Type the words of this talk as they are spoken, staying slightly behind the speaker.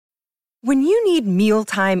When you need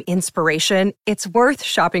mealtime inspiration, it's worth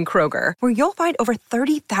shopping Kroger, where you'll find over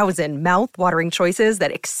 30,000 mouth-watering choices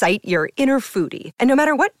that excite your inner foodie. And no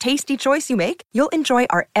matter what tasty choice you make, you'll enjoy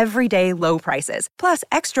our everyday low prices, plus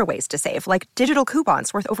extra ways to save, like digital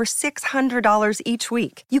coupons worth over $600 each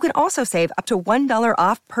week. You can also save up to $1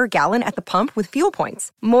 off per gallon at the pump with fuel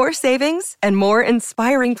points. More savings and more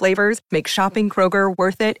inspiring flavors make shopping Kroger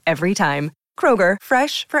worth it every time. Kroger,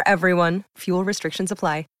 fresh for everyone. Fuel restrictions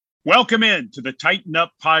apply. Welcome in to the Tighten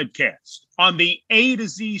Up Podcast on the A to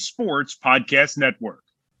Z Sports Podcast Network.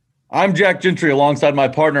 I'm Jack Gentry alongside my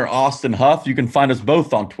partner, Austin Huff. You can find us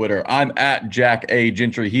both on Twitter. I'm at Jack A.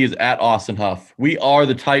 Gentry. He is at Austin Huff. We are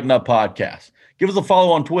the Tighten Up Podcast. Give us a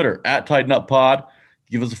follow on Twitter, at Tighten Up Pod.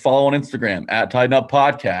 Give us a follow on Instagram, at Tighten Up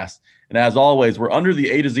Podcast. And as always, we're under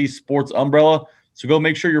the A to Z Sports umbrella, so go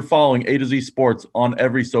make sure you're following A to Z Sports on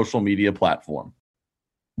every social media platform.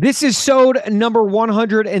 This is Sode number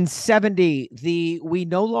 170. We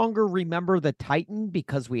no longer remember the Titan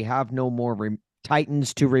because we have no more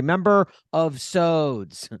Titans to remember of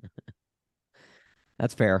Sodes.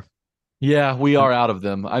 That's fair. Yeah, we are out of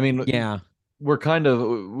them. I mean, yeah, we're kind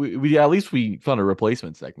of we at least we found a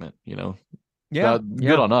replacement segment, you know. Yeah,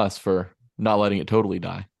 good on us for not letting it totally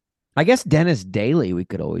die. I guess Dennis Daly we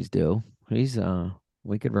could always do. He's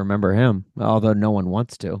we could remember him, although no one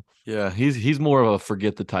wants to. Yeah, he's more of a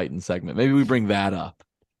forget the Titan segment. Maybe we bring that up.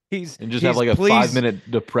 Have like a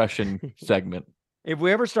 5-minute depression segment. If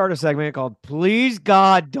we ever start a segment called "Please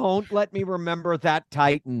God, don't let me remember that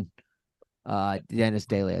Titan," Dennis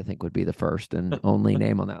Daly, I think, would be the first and only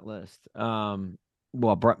name on that list.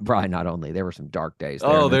 Well, Brian, not only there were some dark days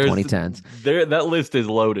there in the 2010s. That list is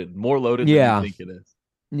loaded, more loaded than you think it is.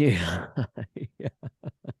 Yeah. Yeah.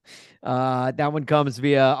 That one comes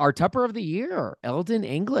via our Tupper of the Year, Eldon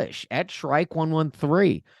English at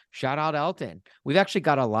Shrike113. Shout out Eldon. We've actually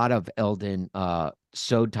got a lot of Eldon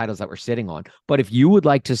Sode titles that we're sitting on. But if you would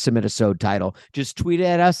like to submit a Sode title, just tweet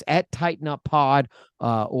at us at Tighten Up Pod,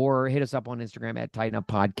 or hit us up on Instagram at Tighten Up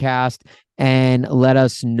Podcast and let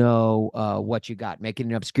us know what you got. Make it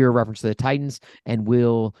an obscure reference to the Titans, and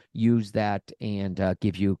we'll use that and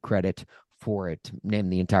give you credit for it. Name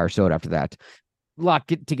the entire Sode after that. Lot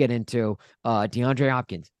to get into. DeAndre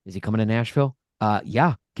Hopkins, is he coming to Nashville?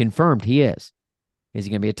 Yeah, confirmed he is. Is he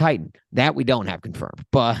going to be a Titan? That we don't have confirmed,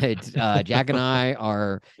 but Jack and I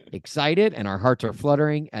are excited and our hearts are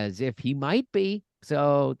fluttering as if he might be.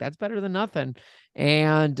 So that's better than nothing.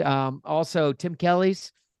 And also Tim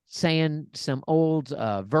Kelly's saying some old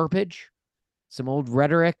verbiage, some old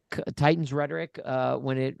rhetoric, Titans rhetoric,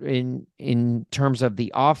 when it in terms of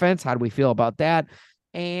the offense. How do we feel about that?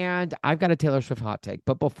 And I've got a Taylor Swift hot take.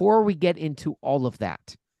 But before we get into all of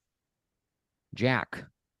that, Jack,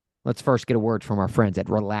 let's first get a word from our friends at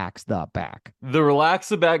Relax the Back. The Relax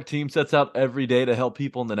the Back team sets out every day to help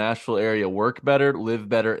people in the Nashville area work better, live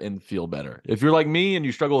better, and feel better. If you're like me and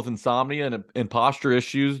you struggle with insomnia and posture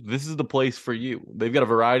issues, this is the place for you. They've got a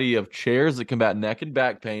variety of chairs that combat neck and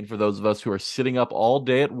back pain for those of us who are sitting up all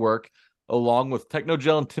day at work, along with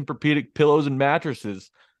Technogel and Tempur-Pedic pillows and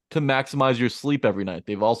mattresses to maximize your sleep every night.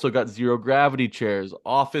 They've also got zero gravity chairs,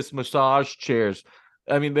 office massage chairs.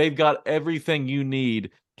 I mean, they've got everything you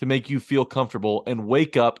need to make you feel comfortable and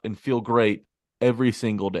wake up and feel great every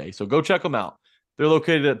single day. So go check them out. They're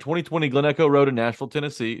located at 2020 Glen Echo Road in Nashville,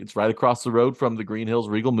 Tennessee. It's right across the road from the Green Hills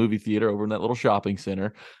Regal Movie Theater over in that little shopping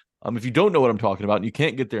center. If you don't know what I'm talking about and you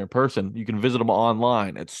can't get there in person, you can visit them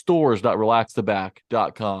online at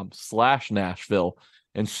stores.relaxtheback.com/Nashville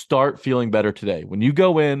and start feeling better today. When you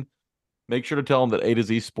go in, make sure to tell them that A to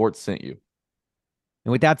Z Sports sent you.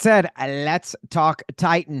 And with that said, let's talk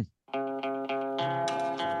Titan.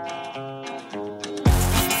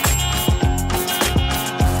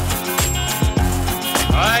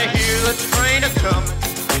 I hear the train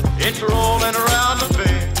a-comin', it's rolling around the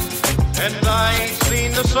bend, and I ain't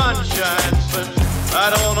seen the sunshine since I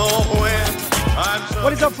don't know when.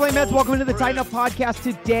 What is up, Flameheads? Welcome into the Tighten Up Podcast.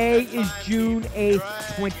 Today is June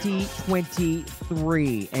 8th,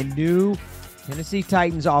 2023, and new Tennessee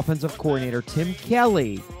Titans offensive coordinator Tim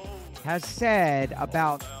Kelly has said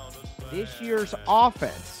about this year's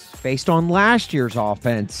offense, based on last year's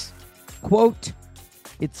offense, quote,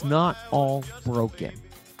 "It's not all broken."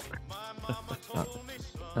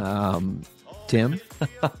 Tim,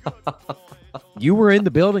 you were in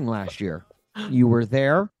the building last year. You were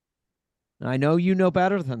there. I know you know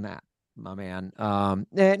better than that, my man.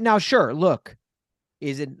 Now, sure, look,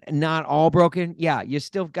 is it not all broken? Yeah, you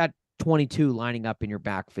still got 22 lining up in your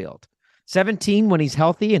backfield. 17, when he's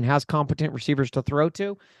healthy and has competent receivers to throw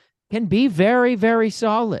to, can be very, very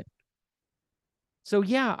solid. So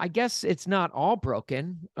yeah, I guess it's not all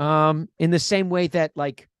broken. In the same way that,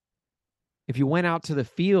 like, if you went out to the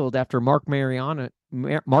field after Mark Mariani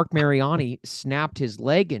snapped his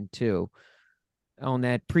leg in two on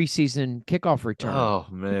that preseason kickoff return, Oh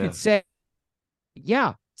you man. could say,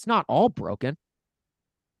 yeah, it's not all broken.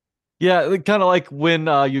 Yeah, kind of like when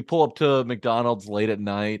you pull up to McDonald's late at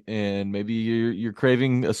night and maybe you're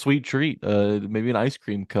craving a sweet treat, maybe an ice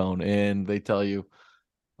cream cone, and they tell you,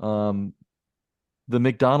 the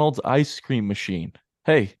McDonald's ice cream machine,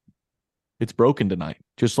 hey, it's broken tonight,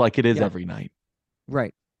 just like it is Yeah. every night.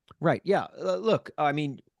 Right. Yeah. Look, I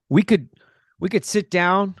mean, we could sit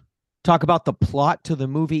down, talk about the plot to the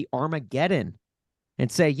movie Armageddon,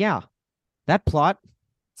 and say, yeah, that plot,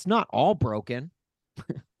 it's not all broken.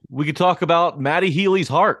 We could talk about Maddie Healy's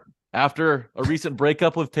heart after a recent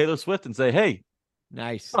breakup with Taylor Swift and say, hey,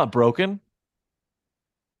 Nice. it's not broken.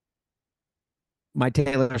 My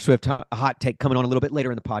Taylor Swift hot take coming on a little bit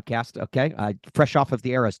later in the podcast. Okay. Fresh off of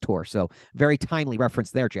the Eras tour. So very timely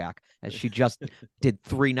reference there, Jack, as she just did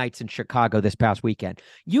 3 nights in Chicago this past weekend.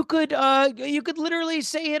 You could literally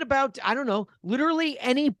say it about, I don't know, literally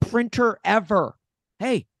any printer ever.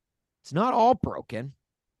 Hey, it's not all broken.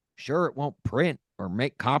 Sure, it won't print or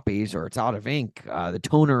make copies, or it's out of ink. The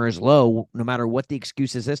toner is low, no matter what the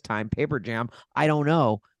excuse is this time. Paper jam, I don't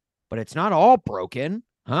know, but it's not all broken,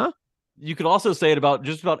 huh? You could also say it about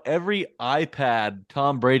just about every iPad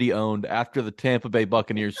Tom Brady owned after the Tampa Bay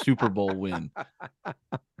Buccaneers Super Bowl win.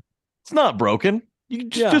 It's not broken. You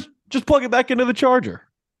can just plug it back into the charger.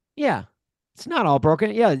 Yeah, it's not all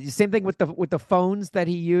broken. Yeah, same thing with the phones that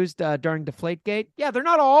he used during Deflategate. Yeah, they're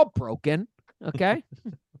not all broken. Okay.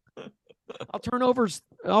 I'll turn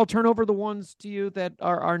over the ones to you that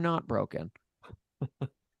are not broken.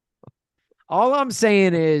 All I'm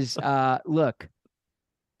saying is, look,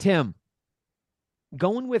 Tim,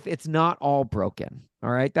 going with it's not all broken. All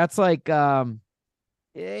right. That's like,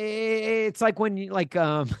 it's like when you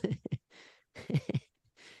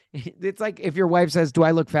it's like if your wife says, do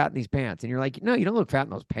I look fat in these pants? And you're like, no, you don't look fat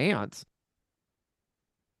in those pants.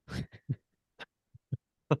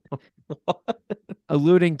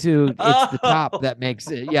 Alluding to it's the top that makes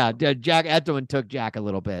it. Yeah, Jack Edwin took Jack a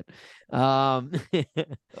little bit. Alluding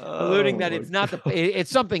that it's not it's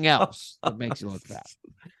something else that makes you look fat.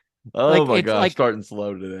 Oh my God, starting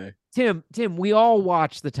slow today. Tim, we all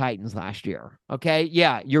watched the Titans last year. Okay.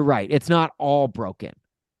 Yeah, you're right. It's not all broken,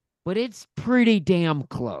 but it's pretty damn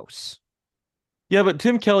close. Yeah, but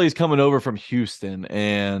Tim Kelly's coming over from Houston,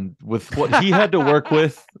 and with what he had to work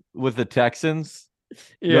with the Texans.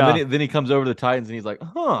 Yeah. Then he comes over to the Titans and he's like,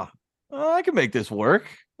 I can make this work.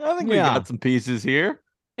 I think we got some pieces here.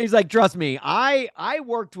 He's like, trust me, I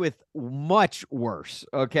worked with much worse.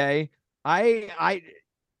 Okay. I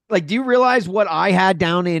do you realize what I had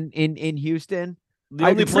down in Houston? The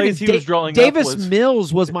only plays he was drawing Davis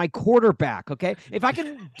Mills was my quarterback. Okay. If I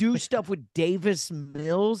can do stuff with Davis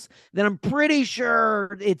Mills, then I'm pretty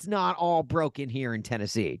sure it's not all broken here in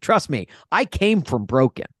Tennessee. Trust me, I came from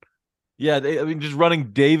broken. Yeah, just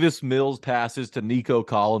running Davis Mills passes to Nico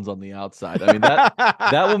Collins on the outside. I mean,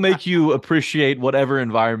 that will make you appreciate whatever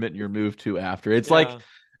environment you're moved to after. It's like,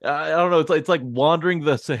 I don't know, it's like wandering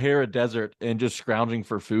the Sahara Desert and just scrounging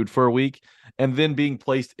for food for a week and then being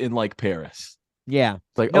placed in like Paris. Yeah.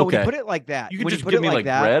 It's like, no, okay. when you put it like that. You can just give me like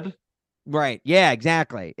bread. Right. Yeah,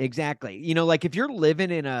 exactly. You know, like if you're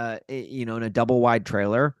living in a double wide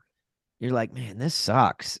trailer, you're like, man, this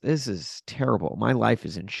sucks. This is terrible. My life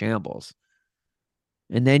is in shambles.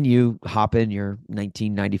 And then you hop in your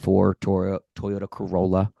 1994 Toyota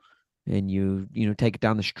Corolla and you take it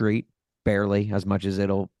down the street, barely as much as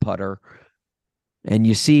it'll putter. And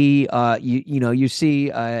you see, you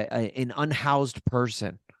see an unhoused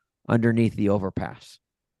person underneath the overpass.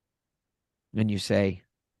 And you say,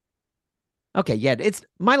 okay, yeah,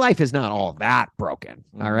 my life is not all that broken.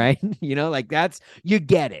 All right. You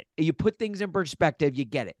get it. You put things in perspective, you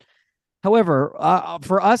get it. However,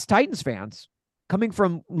 for us Titans fans, coming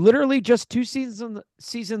from literally just 2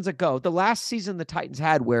 seasons ago, the last season the Titans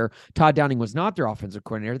had where Todd Downing was not their offensive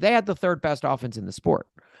coordinator, they had the 3rd best offense in the sport.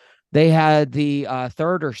 They had the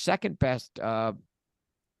 3rd or 2nd best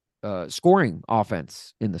scoring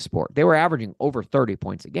offense in the sport. They were averaging over 30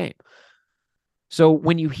 points a game. So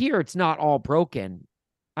when you hear it's not all broken,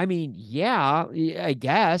 I mean, yeah, I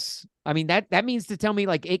guess. I mean, that means to tell me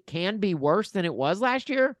like it can be worse than it was last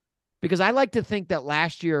year, because I like to think that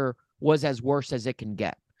last year was as worse as it can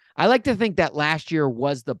get. I like to think that last year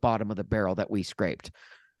was the bottom of the barrel that we scraped.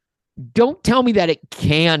 Don't tell me that it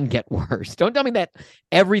can get worse. Don't tell me that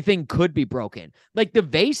everything could be broken. Like the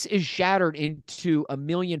vase is shattered into 1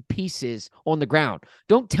 million pieces on the ground.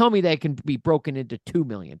 Don't tell me that it can be broken into 2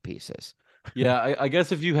 million pieces. Yeah, I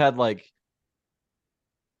guess if you had like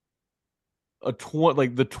the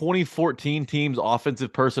 2014 team's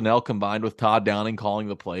offensive personnel combined with Todd Downing calling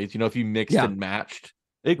the plays, if you mixed and matched,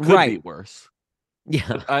 it could be worse. Yeah.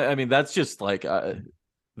 But I mean, that's just like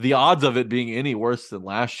the odds of it being any worse than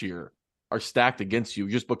last year are stacked against you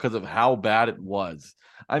just because of how bad it was.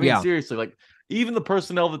 I mean, seriously, like even the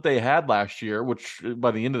personnel that they had last year, which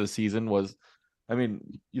by the end of the season was, I mean,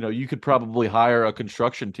 you could probably hire a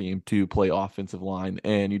construction team to play offensive line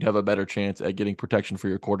and you'd have a better chance at getting protection for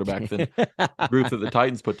your quarterback than the group that the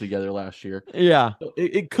Titans put together last year. Yeah. So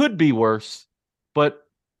it could be worse, but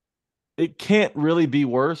it can't really be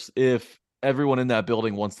worse if everyone in that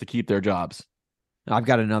building wants to keep their jobs. I've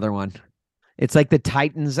got another one. It's like the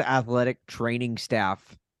Titans athletic training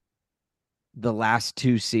staff the last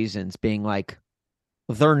 2 seasons being like,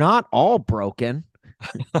 they're not all broken.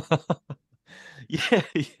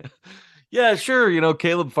 Yeah, sure.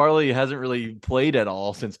 Caleb Farley hasn't really played at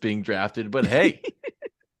all since being drafted, but hey,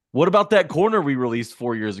 what about that corner we released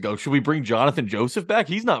 4 years ago? Should we bring Jonathan Joseph back?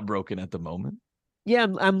 He's not broken at the moment. Yeah,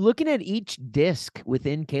 I'm looking at each disc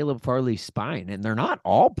within Caleb Farley's spine, and they're not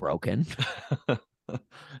all broken.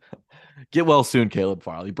 Get well soon, Caleb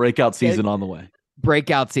Farley. Breakout season on the way.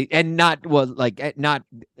 Breakout season, and not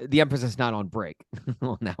the emphasis not on break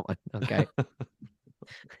on that one. Okay.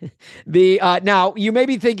 Now you may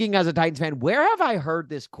be thinking as a Titans fan, where have I heard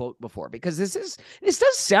this quote before? Because this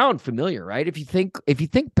does sound familiar, right? If you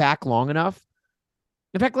think back long enough.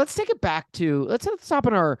 In fact, let's take it back to let's stop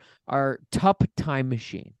in our Tup time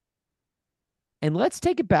machine. And let's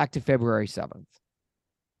take it back to February 7th.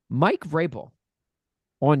 Mike Vrabel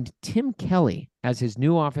on Tim Kelly as his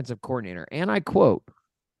new offensive coordinator. And I quote,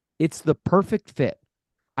 "It's the perfect fit.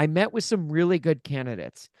 I met with some really good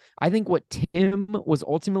candidates. I think what Tim was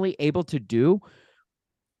ultimately able to do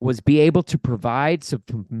was be able to provide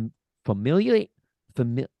some familiarity. I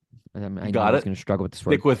was going to struggle with this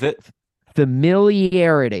word. Stick with it.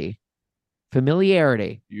 Familiarity.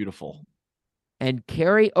 Beautiful. And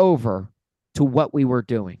carry over to what we were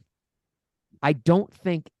doing. I don't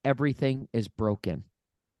think everything is broken."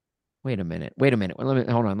 Wait a minute.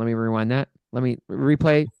 Hold on. Let me rewind that. Let me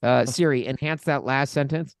replay. Siri, enhance that last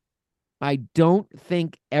sentence. I don't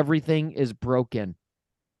think everything is broken.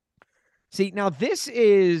 See, now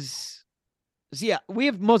we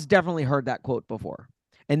have most definitely heard that quote before.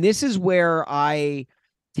 And this is where I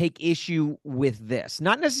take issue with this.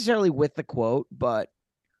 Not necessarily with the quote, but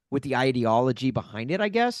with the ideology behind it, I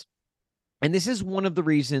guess. And this is one of the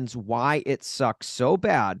reasons why it sucks so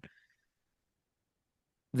bad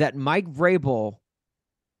that Mike Vrabel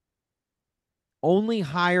only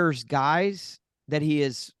hires guys that he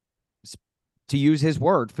is, to use his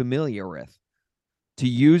word, familiar with. To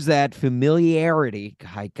use that familiarity,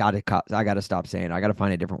 I gotta stop saying it. I gotta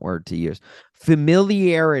find a different word to use.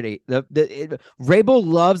 Familiarity. Vrabel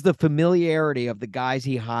loves the familiarity of the guys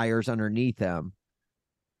he hires underneath him.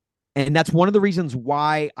 And that's one of the reasons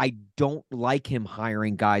why I don't like him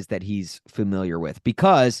hiring guys that he's familiar with,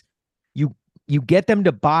 because you get them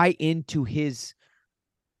to buy into his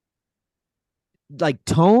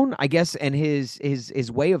tone, I guess, and his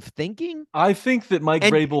way of thinking. I think that Mike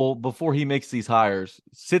Vrabel, before he makes these hires,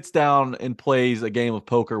 sits down and plays a game of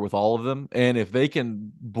poker with all of them. And if they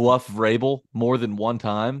can bluff Vrabel more than one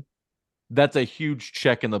time, that's a huge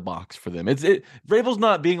check in the box for them. Vrabel's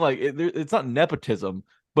not being it's not nepotism,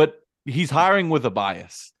 but he's hiring with a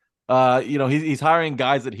bias. He's hiring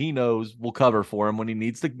guys that he knows will cover for him when he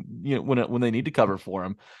needs to, when they need to cover for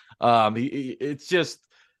him. It's just,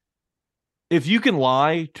 if you can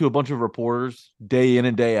lie to a bunch of reporters day in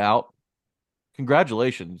and day out,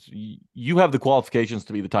 congratulations. You have the qualifications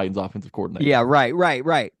to be the Titans offensive coordinator. Yeah, right.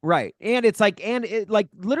 And it's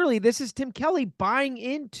literally this is Tim Kelly buying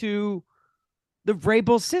into the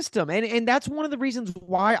Vrabel system. And that's one of the reasons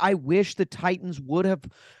why I wish the Titans would have.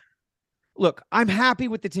 Look, I'm happy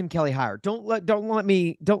with the Tim Kelly hire. Don't let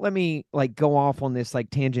me go off on this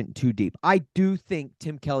tangent too deep. I do think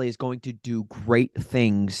Tim Kelly is going to do great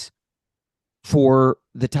things for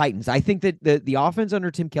the Titans. I think that the offense under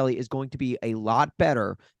Tim Kelly is going to be a lot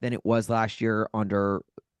better than it was last year under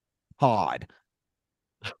Todd.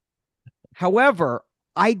 However,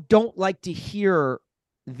 I don't like to hear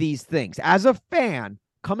these things. As a fan,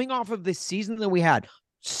 coming off of this season that we had,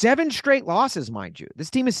 7 straight losses, mind you.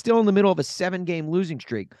 This team is still in the middle of a 7-game losing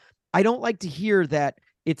streak. I don't like to hear that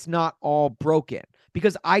it's not all broken,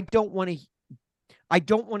 because I don't want to I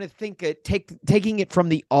don't want to think taking it from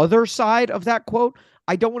the other side of that quote.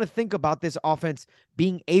 I don't want to think about this offense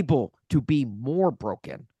being able to be more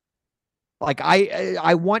broken. Like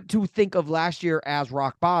I want to think of last year as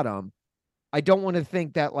rock bottom. I don't want to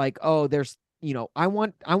think that like, oh, there's, I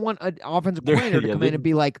want an offensive coordinator to come in and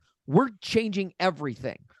be like, we're changing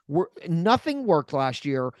everything. Nothing worked last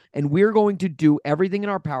year, and we're going to do everything in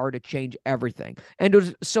our power to change everything.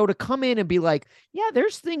 And so to come in and be like, yeah,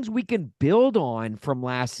 there's things we can build on from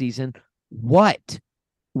last season. What?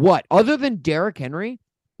 Other than Derrick Henry,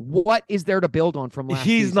 what is there to build on from last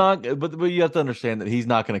season? He's not, but you have to understand that he's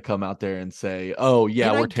not going to come out there and say, oh,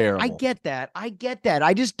 yeah, we're terrible. I get that.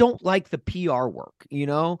 I just don't like the PR work,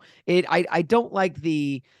 I don't like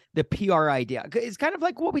the PR idea. It's kind of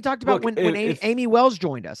like what we talked about when Amy Wells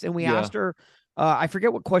joined us and we asked her, I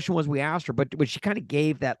forget what question was we asked her, but she kind of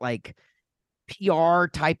gave that like PR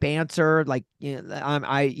type answer. Like,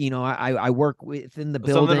 I work within the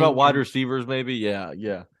building. Something about wide receivers, maybe. Yeah.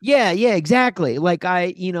 Yeah, exactly. Like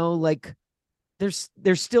there's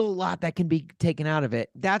still a lot that can be taken out of it.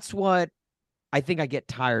 That's what I think I get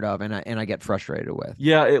tired of and I get frustrated with.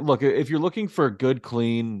 Yeah. Look, if you're looking for good,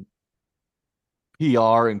 clean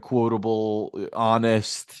PR and quotable,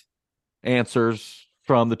 honest answers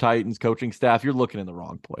from the Titans coaching staff, you're looking in the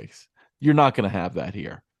wrong place. You're not going to have that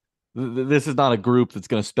here. This is not a group that's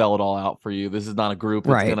going to spell it all out for you. This is not a group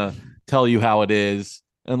that's going to tell you how it is,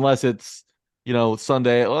 unless it's,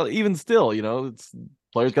 Sunday. Well, even still, it's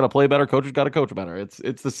players got to play better, coaches got to coach better.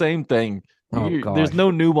 It's the same thing. There's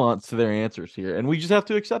no nuance to their answers here, and we just have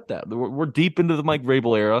to accept that. We're deep into the Mike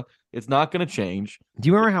Vrabel era. It's not going to change. Do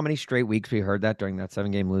you remember how many straight weeks we heard that during that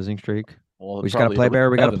 7-game losing streak? Well, we just got to play better.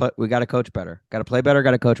 We got to coach better. Got to play better.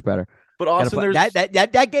 Got to coach better. But Austin,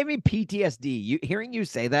 that gave me PTSD. Hearing you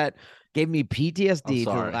say that gave me PTSD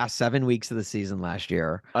to the last 7 weeks of the season last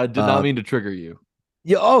year. I did not mean to trigger you.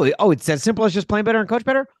 Yeah. Oh, it's as simple as just playing better and coach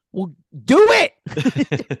better. Well, do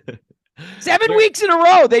it. 7 weeks in a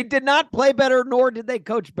row, they did not play better, nor did they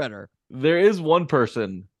coach better. There is one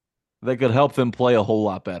person that could help them play a whole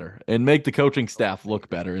lot better and make the coaching staff look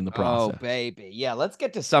better in the process. Oh, baby. Yeah, let's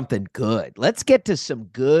get to something good. Let's get to some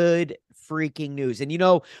good freaking news. And,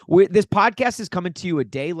 this podcast is coming to you a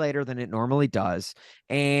day later than it normally does.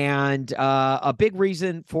 And a big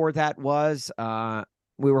reason for that was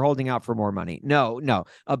we were holding out for more money. No.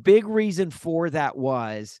 A big reason for that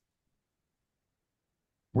was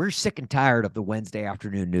we're sick and tired of the Wednesday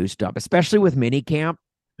afternoon news dump, especially with minicamp.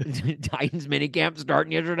 Titans minicamp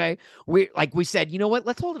starting yesterday. We said, you know what?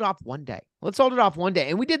 Let's hold it off one day.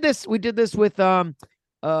 And we did this with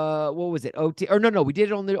what was it? OT or no, we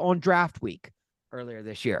did it on draft week earlier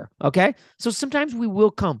this year. Okay. So sometimes we will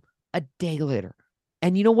come a day later.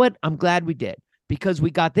 And you know what? I'm glad we did, because we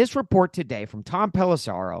got this report today from Tom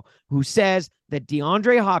Pelissero, who says that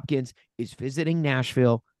DeAndre Hopkins is visiting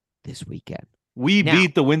Nashville this weekend. We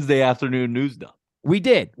beat the Wednesday afternoon news dump. We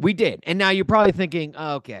did. And now you're probably thinking,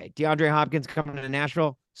 okay, DeAndre Hopkins coming to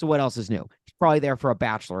Nashville. So what else is new? He's probably there for a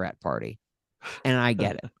bachelorette party. And I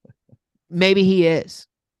get it. Maybe he is.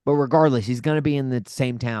 But regardless, he's going to be in the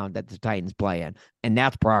same town that the Titans play in. And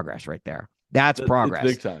that's progress right there. That's progress.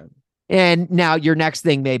 It's big time. And now your next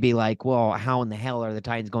thing may be like, well, how in the hell are the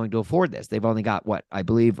Titans going to afford this? They've only got what I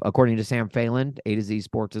believe, according to Sam Phelan, A to Z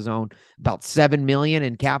Sports' own, about $7 million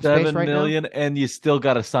in cap space right now. $7 million, and you still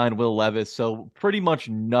got to sign Will Levis, so pretty much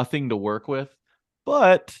nothing to work with.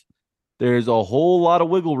 But there's a whole lot of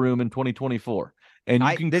wiggle room in 2024, and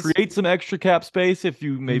you can create some extra cap space if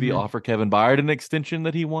you maybe offer Kevin Byard an extension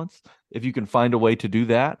that he wants. If you can find a way to do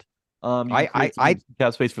that, I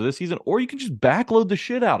cap space for this season, or you can just backload the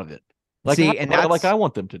shit out of it. Like I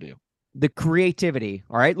want them to do. The creativity.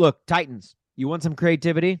 All right, look, Titans, you want some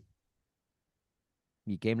creativity?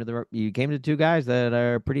 You came to two guys that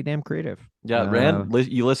are pretty damn creative. Yeah, Rand,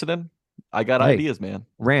 you listening? I got ideas, man.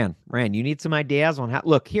 Rand, you need some ideas on how.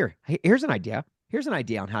 Look, here's an idea. Here's an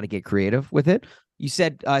idea on how to get creative with it. You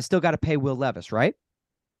said still got to pay Will Levis, right?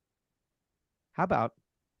 How about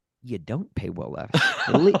you don't pay Will Levis?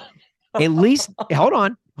 At least, hold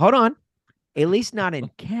on. At least not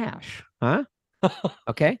in cash, huh?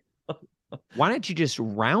 Okay. Why don't you just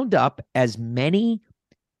round up as many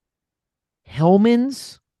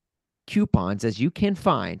Hellman's coupons as you can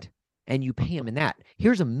find, and you pay him in that?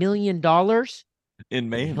 Here's $1 million in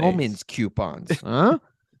mayonnaise. Hellman's coupons, huh?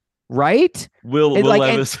 Right? Will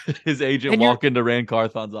Levis, his agent, walk into Rand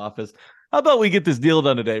Carthon's office. How about we get this deal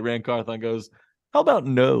done today? Rand Carthon goes, how about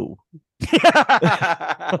no?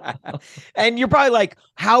 And you're probably like,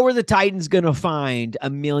 how are the Titans going to find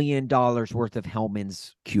 $1 million worth of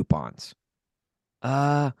Hellman's coupons?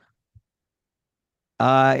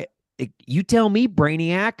 You tell me,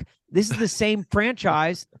 Brainiac. This is the same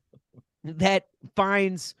franchise that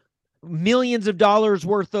finds millions of dollars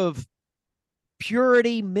worth of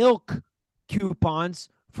Purity milk coupons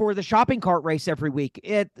for the shopping cart race every week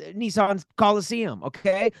at Nissan's Coliseum.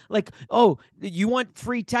 Okay. Like, oh, you want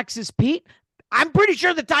free Texas Pete? I'm pretty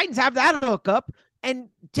sure the Titans have that hookup. And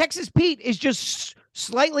Texas Pete is just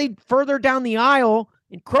slightly further down the aisle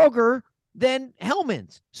in Kroger than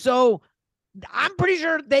Hellman's. So I'm pretty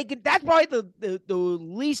sure they could. That's probably the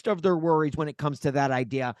least of their worries when it comes to that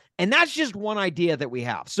idea. And that's just one idea that we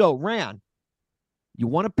have. So, Ran, you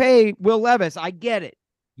want to pay Will Levis. I get it.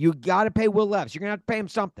 You got to pay Will Levis. You're going to have to pay him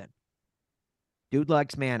something. Dude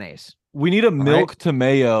likes mayonnaise. We need a milk to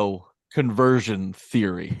mayo conversion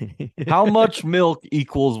theory. How much milk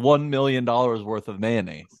equals $1 million worth of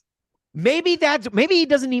mayonnaise? Maybe he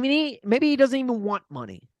doesn't even want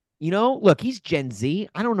money. You know, look, he's Gen Z.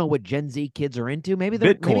 I don't know what Gen Z kids are into. Maybe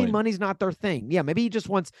money's not their thing. Yeah, maybe he just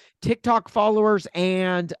wants TikTok followers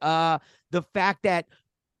and the fact that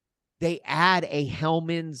they add a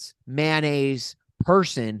Hellman's mayonnaise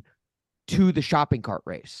person to the shopping cart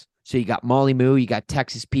race. So you got Molly Moo, you got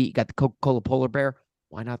Texas Pete, you got the Coca-Cola Polar Bear.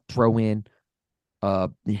 Why not throw in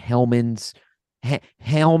Hellman's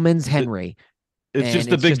Henry? It's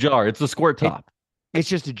just a big jar. It's a squirt top. It's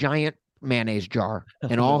just a giant mayonnaise jar,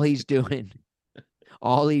 and all he's doing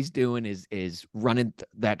is running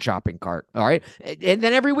that shopping cart. All right, and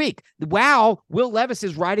then every week, Will Levis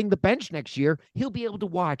is riding the bench next year. He'll be able to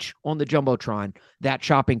watch on the jumbotron that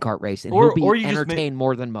shopping cart race, and he'll be entertained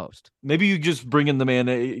more than most. Maybe you just bring in the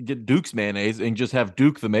mayonnaise, get Duke's mayonnaise, and just have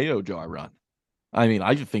Duke the mayo jar run. I mean,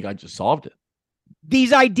 I just think I just solved it.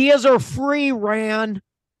 These ideas are free, Ran.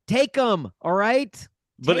 Take them. All right.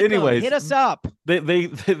 But anyways, hit us up. They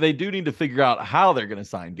do need to figure out how they're going to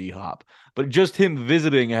sign D-Hop. But just him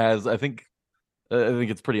visiting has, I think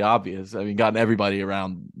it's pretty obvious. I mean, gotten everybody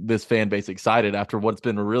around this fan base excited after what's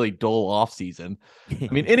been a really dull offseason. I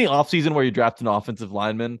mean, any offseason where you draft an offensive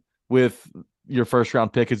lineman with your first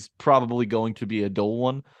round pick is probably going to be a dull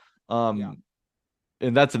one.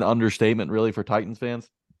 And that's an understatement, really, for Titans fans.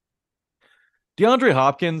 DeAndre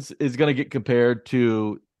Hopkins is going to get compared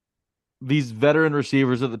to these veteran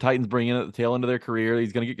receivers that the Titans bring in at the tail end of their career.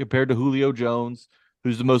 He's going to get compared to Julio Jones,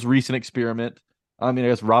 who's the most recent experiment. I mean, I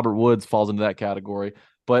guess Robert Woods falls into that category.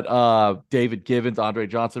 But David Givens, Andre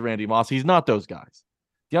Johnson, Randy Moss, he's not those guys.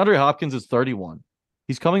 DeAndre Hopkins is 31.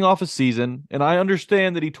 He's coming off a season, and I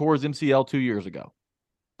understand that he tore his MCL 2 years ago.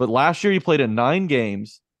 But last year he played in 9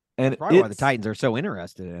 games. And probably why the Titans are so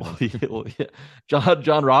interested in it.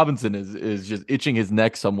 John Robinson is just itching his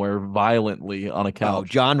neck somewhere violently on a couch. Oh,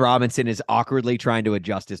 John Robinson is awkwardly trying to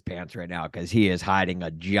adjust his pants right now because he is hiding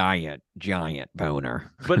a giant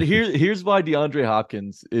boner. But here's why DeAndre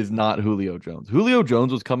Hopkins is not Julio Jones. Julio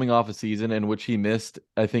Jones was coming off a season in which he missed,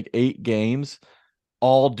 I think, 8 games,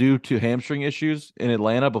 all due to hamstring issues in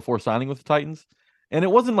Atlanta before signing with the Titans. And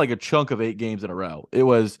it wasn't like a chunk of 8 games in a row. It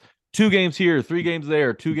was 2 games here, 3 games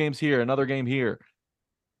there, 2 games here, another game here.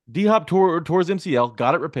 D-Hop tore his MCL,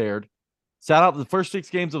 got it repaired, sat out the first 6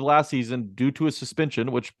 games of last season due to a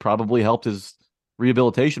suspension, which probably helped his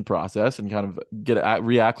rehabilitation process and kind of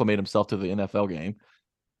reacclimate himself to the NFL game.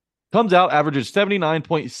 Comes out, averages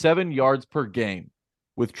 79.7 yards per game,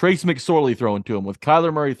 with Trace McSorley throwing to him, with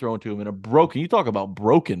Kyler Murray throwing to him, and a broken, you talk about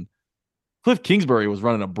broken. Cliff Kingsbury was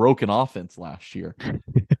running a broken offense last year.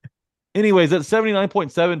 Anyways, that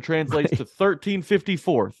 79.7 translates to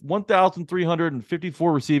 1,354th,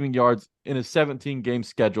 1,354 receiving yards in a 17-game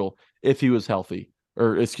schedule if he was healthy,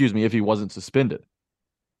 or excuse me, if he wasn't suspended.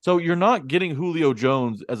 So you're not getting Julio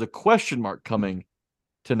Jones as a question mark coming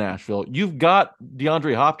to Nashville. You've got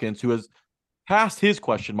DeAndre Hopkins, who has passed his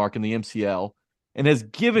question mark in the MCL and has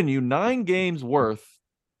given you 9 games worth,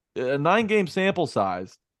 a 9-game sample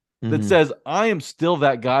size that says, I am still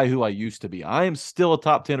that guy who I used to be. I am still a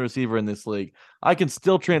top 10 receiver in this league. I can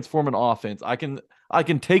still transform an offense. I can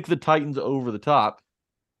take the Titans over the top.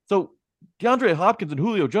 So DeAndre Hopkins and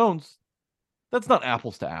Julio Jones, that's not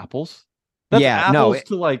apples to apples. That's apples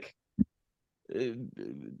to like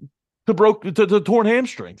to torn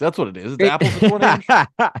hamstrings. That's what it is. It's apples to torn hamstrings.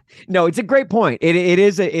 No, it's a great point. It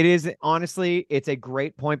is honestly, it's a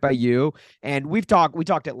great point by you. And we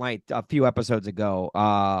talked at length a few episodes ago.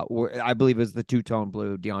 I believe it was the Two-Tone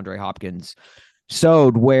Blue DeAndre Hopkins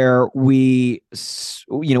sode where we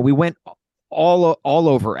went all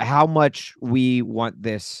over how much we want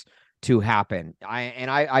this to happen.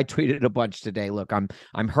 I tweeted a bunch today. Look,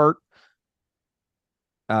 I'm hurt.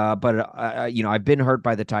 But I've been hurt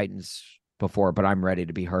by the Titans before, but I'm ready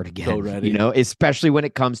to be hurt again. So ready. Especially when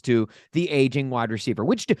it comes to the aging wide receiver,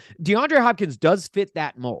 which DeAndre Hopkins does fit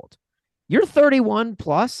that mold. You're 31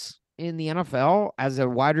 plus in the NFL as a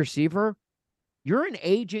wide receiver. You're an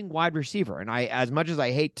aging wide receiver. And as much as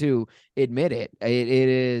I hate to admit it, it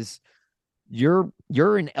is you're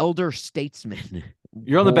an elder statesman.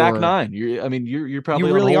 You're on the back nine. You're probably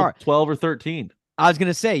You really on are. 12 or 13. I was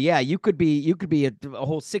gonna say, yeah, you could be a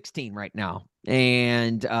whole 16 right now.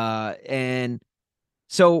 And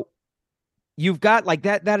so you've got like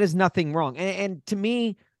that is nothing wrong. And to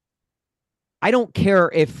me, I don't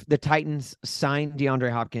care if the Titans sign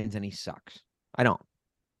DeAndre Hopkins and he sucks. I don't.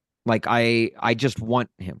 Like I just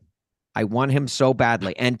want him. I want him so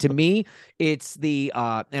badly. And to me, it's the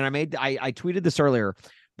and I tweeted this earlier,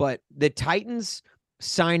 but the Titans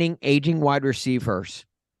signing aging wide receivers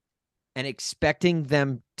and expecting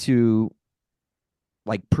them to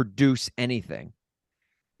like produce anything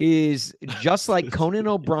is just like Conan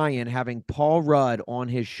O'Brien having Paul Rudd on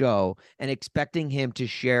his show and expecting him to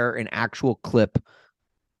share an actual clip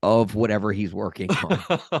of whatever he's working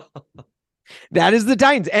on. That is the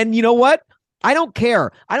Titans. And you know what? I don't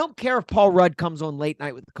care. I don't care if Paul Rudd comes on late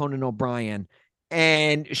night with Conan O'Brien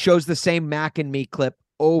and shows the same Mac and Me clip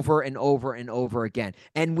over and over and over again.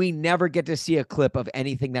 And we never get to see a clip of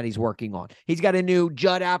anything that he's working on. He's got a new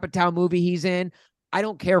Judd Apatow movie he's in. I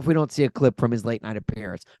don't care if we don't see a clip from his late night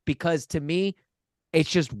appearance, because to me, it's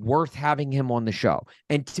just worth having him on the show.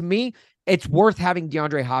 And to me, it's worth having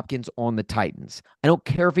DeAndre Hopkins on the Titans. I don't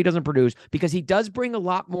care if he doesn't produce, because he does bring a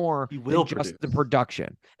lot more than just the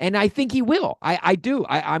production. And I think he will. I do.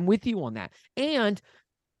 I'm with you on that. And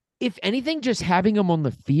if anything, just having him on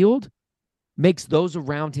the field makes those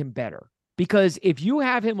around him better. Because if you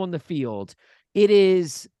have him on the field,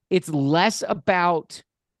 it's less about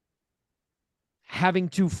having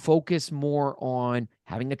to focus more on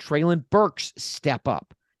having a Treylon Burks step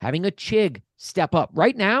up, having a Chig step up.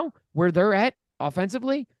 Right now, where they're at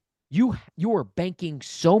offensively, you are banking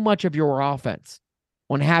so much of your offense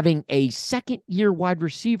on having a second-year wide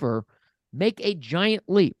receiver make a giant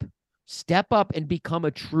leap, step up, and become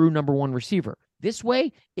a true number one receiver. This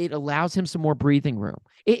way, it allows him some more breathing room.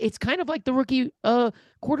 It's kind of like the rookie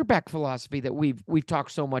quarterback philosophy that we've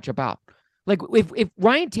talked so much about. Like if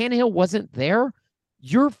Ryan Tannehill wasn't there,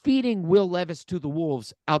 you're feeding Will Levis to the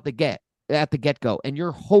wolves at the get-go, and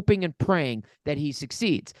you're hoping and praying that he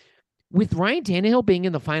succeeds. With Ryan Tannehill being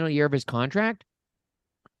in the final year of his contract,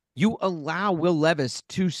 you allow Will Levis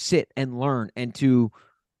to sit and learn and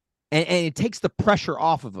it takes the pressure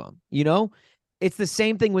off of him. You know, it's the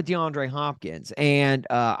same thing with DeAndre Hopkins. And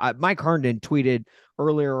Mike Herndon tweeted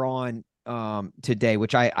earlier on today,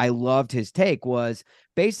 which I loved his take, was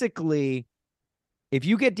basically, if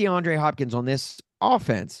you get DeAndre Hopkins on this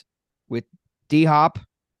offense with D-Hop,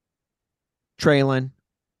 Treylon,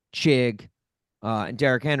 Chig, and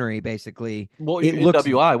Derrick Henry, basically. Well,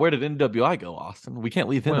 NWI, where did NWI go, Austin? We can't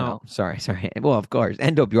leave him out. Sorry. Well, of course,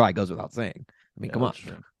 NWI goes without saying. I mean, come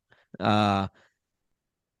on.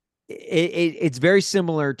 It's very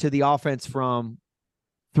similar to the offense from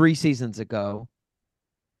 3 seasons ago,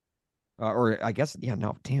 or I guess,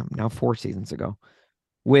 now 4 seasons ago,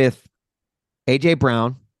 with AJ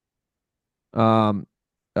Brown,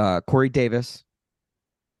 Corey Davis,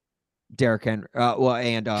 Derrick Henry,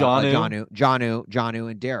 and Jonnu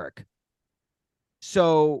and Derrick.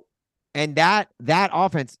 So, and that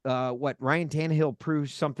offense, what Ryan Tannehill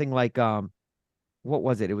proved something like, what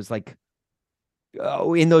was it? It was like,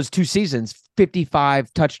 in those 2 seasons,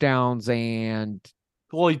 55 touchdowns and.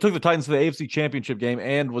 Well, he took the Titans to the AFC Championship game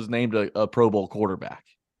and was named a Pro Bowl quarterback.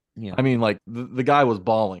 Yeah, I mean, like the guy was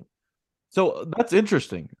balling. So that's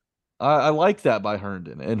interesting. I like that by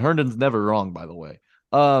Herndon, and Herndon's never wrong, by the way.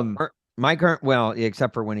 My current,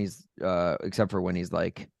 except for when he's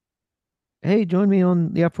like, hey, join me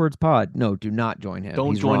on the F Words pod. No, do not join him.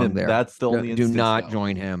 Don't join him there. That's the only do not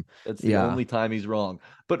join him. That's the only time he's wrong.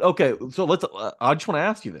 But okay, so let's. I just want to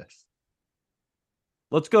ask you this.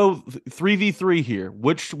 Let's go 3v3 here.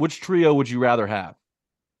 Which trio would you rather have?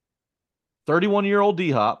 31-year-old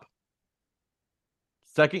D-Hop,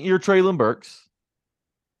 second-year Treylon Burks,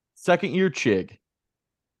 second-year Chig,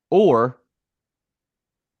 or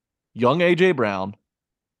young AJ Brown,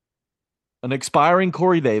 an expiring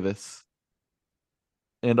Corey Davis,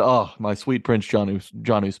 and my sweet Prince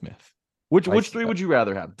Jonnu Smith. Which 3 would you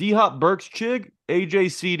rather have? D-Hop, Burks, Chig,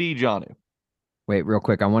 AJ, CD, Jonnu. Wait, real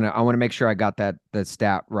quick. I want to make sure I got that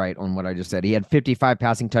stat right on what I just said. He had 55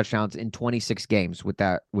 passing touchdowns in 26 games with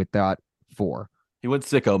that 4. He went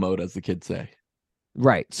sicko mode, as the kids say.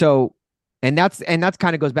 Right. So, and that's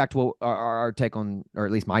kind of goes back to what our take on, or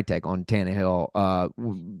at least my take on Tannehill.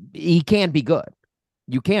 He can be good.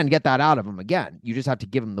 You can get that out of him again. You just have to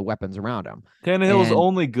give him the weapons around him. Tannehill is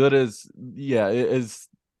only good as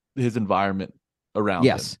his environment around him.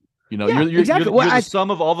 Yes. You know, Yeah, you're exactly. you're the sum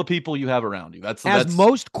of all the people you have around you. That's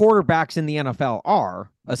most quarterbacks in the NFL are,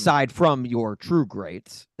 aside from your true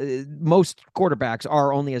greats. Most quarterbacks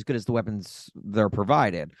are only as good as the weapons they're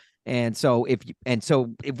provided. And so if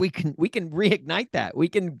we can reignite that, we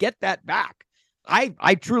can get that back.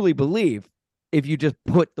 I truly believe if you just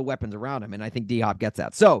put the weapons around him, and I think D-Hop gets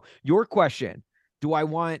that. So your question, do I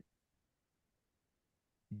want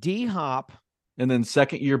D-Hop and then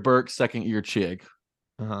second year Burke, second year Chig?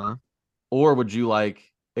 Uh-huh. Or would you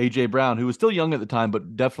like AJ Brown, who was still young at the time,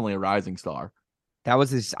 but definitely a rising star? I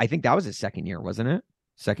think that was his second year, wasn't it?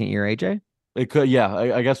 Second year AJ? It could, yeah.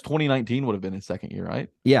 I guess 2019 would have been his second year, right?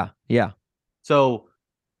 Yeah. So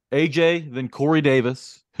AJ, then Corey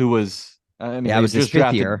Davis, who was, that was his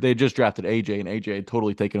fifth year. They just drafted AJ, and AJ had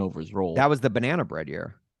totally taken over his role. That was the Banana Bread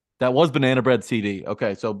year. That was Banana Bread CD.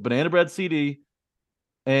 Okay, so Banana Bread CD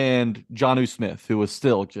and Jonnu Smith, who was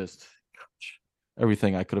still just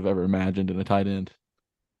everything I could have ever imagined in a tight end.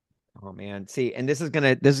 Oh man, see, and this is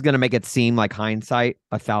gonna make it seem like hindsight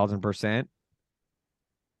 1,000%.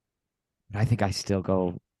 But I think I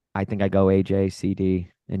go AJ,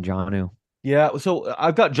 CD, and Jonnu. Yeah, so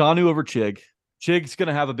I've got Jonnu over Chig. Chig's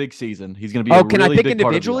gonna have a big season. He's gonna be a can I really pick big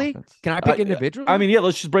individually? Part of the Can I pick individually? I mean, yeah,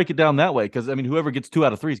 let's just break it down that way, because I mean, whoever gets 2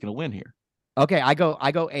 out of 3 is gonna win here. Okay, I go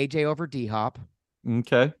AJ over D-Hop.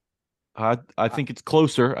 Okay. I think it's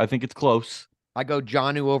closer. I think it's close. I go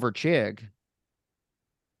Jonnu over Chig.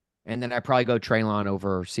 And then I probably go Treylon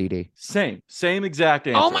over CD. Same exact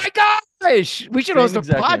answer. Oh my gosh! We should host a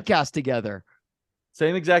podcast together.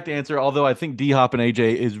 Same exact answer. Although I think D-Hop and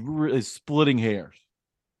AJ is splitting hairs.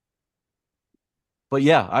 But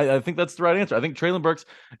yeah, I think that's the right answer. I think Treylon Burks.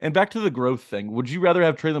 And back to the growth thing. Would you rather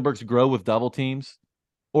have Treylon Burks grow with double teams,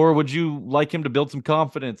 or would you like him to build some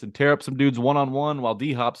confidence and tear up some dudes one-on-one while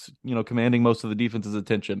D-Hop's commanding most of the defense's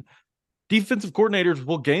attention? Defensive coordinators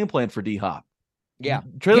will game plan for D-Hop. Yeah.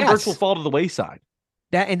 Treylon Burks will fall to the wayside.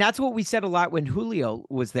 That's what we said a lot when Julio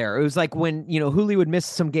was there. It was like when, Julio would miss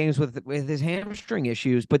some games with his hamstring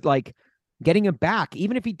issues, but like getting him back,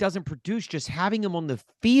 even if he doesn't produce, just having him on the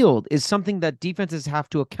field is something that defenses have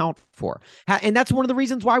to account for. And that's one of the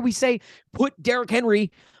reasons why we say put Derrick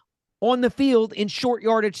Henry on the field in short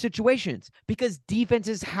yardage situations, because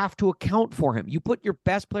defenses have to account for him. You put your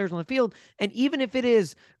best players on the field, and even if it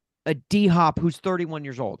is a D-Hop who's 31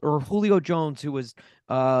 years old, or Julio Jones who was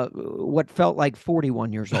what felt like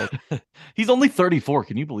 41 years old. He's only 34.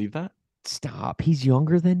 Can you believe that? Stop. He's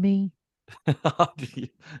younger than me. I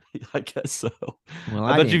guess so. Well,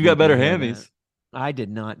 I bet you've got better hammies. I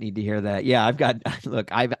did not need to hear that. Yeah, I've got. Look,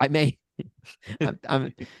 I may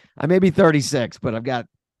be 36, but I've got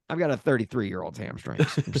a 33-year-old's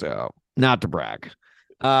hamstrings. So not to brag.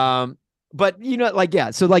 But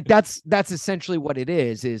so that's essentially what it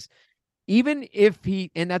is even if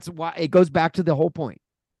and that's why it goes back to the whole point.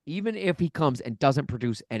 Even if he comes and doesn't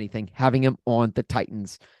produce anything, having him on the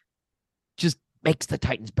Titans just makes the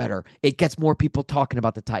Titans better. It gets more people talking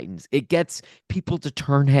about the Titans. It gets people to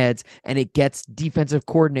turn heads, and it gets defensive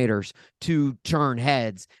coordinators to turn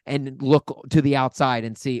heads and look to the outside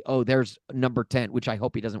and see, oh, there's number 10, which I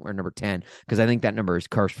hope he doesn't wear number 10, because I think that number is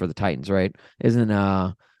cursed for the Titans, right? Isn't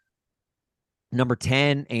number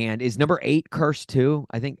 10, and is number 8 cursed too?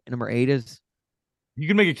 I think number 8 is. You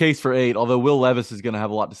can make a case for 8, although Will Levis is going to have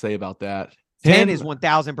a lot to say about that. 10 is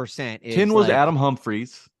 1,000%. 10 was Adam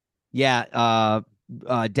Humphries. Yeah.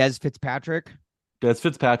 Des Fitzpatrick.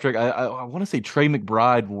 I want to say Trey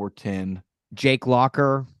McBride wore 10. Jake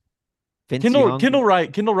Locker. Kendall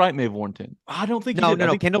Wright may have worn 10. I don't think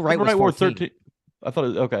No. Kendall Wright wore 13. I thought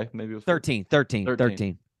okay, maybe it was 13. 10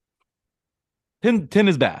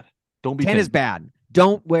 is bad. Don't be 10 is bad.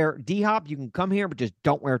 Don't wear D-Hop. You can come here, but just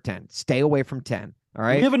don't wear 10. Stay away from 10. All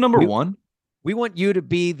right. We have a number 1. We want you to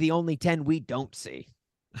be the only 10 we don't see.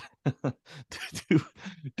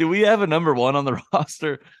 Do we have a number 1 on the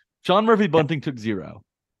roster? Sean Murphy Bunting took 0.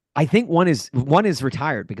 I think one is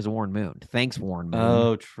retired because of Warren Moon. Thanks, Warren Moon.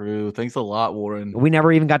 Oh, true. Thanks a lot, Warren. We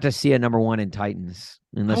never even got to see a number 1 in Titans.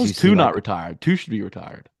 Unless 2 not retired. 2 should be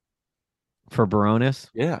retired. For Baronis?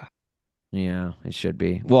 Yeah. Yeah, it should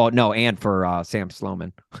be. Well, no, and for Sam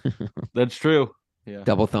Sloman. That's true. Yeah.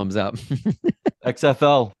 Double thumbs up.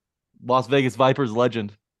 XFL, Las Vegas Vipers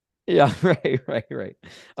legend. Yeah, right.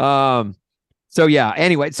 So yeah,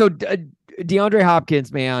 anyway, so DeAndre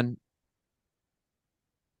Hopkins, man.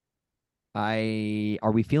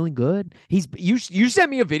 Are we feeling good? You sent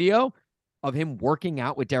me a video of him working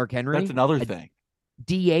out with Derrick Henry. That's another thing.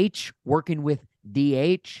 DH working with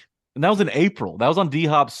DH. And that was in April. That was on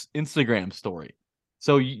D-Hop's Instagram story.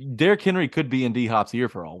 So Derrick Henry could be in D-Hop's ear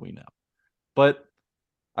for all we know. But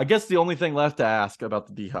I guess the only thing left to ask about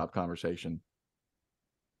the D-Hop conversation,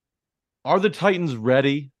 are the Titans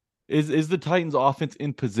ready? Is the Titans offense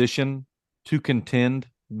in position to contend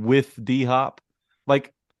with D-Hop?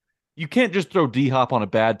 Like, you can't just throw D-Hop on a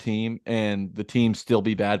bad team and the team still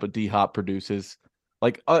be bad, but D-Hop produces.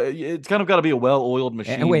 Like, it's kind of got to be a well-oiled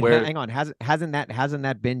machine. And wait, where, hang on. Hasn't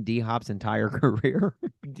that been D Hop's entire career?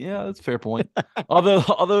 yeah, that's a fair point. although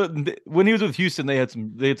when he was with Houston, they had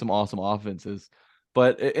some awesome offenses.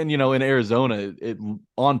 But in Arizona, it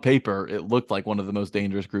on paper it looked like one of the most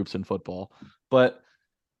dangerous groups in football. But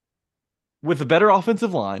with a better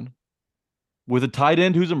offensive line, with a tight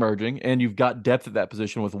end who's emerging, and you've got depth at that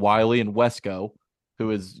position with Wiley and Wesco,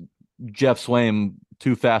 who is Jeff Swaim,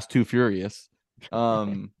 too fast, too furious.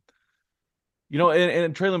 And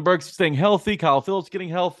Traylon Burks staying healthy, Kyle Phillips getting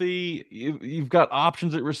healthy. You've got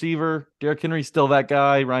options at receiver. Derrick Henry's still that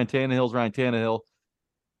guy. Ryan Tannehill's Ryan Tannehill.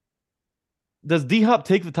 Does D-Hop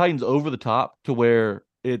take the Titans over the top to where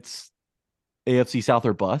it's AFC South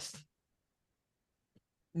or bust?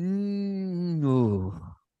 No,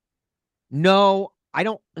 I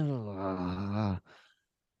don't. No,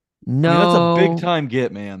 that's a big time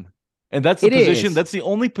get, man. And that's the position. Is. That's the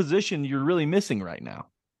only position you're really missing right now.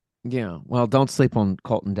 Yeah. Well, don't sleep on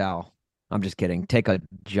Colton Dowell. I'm just kidding. Take a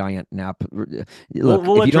giant nap. Look,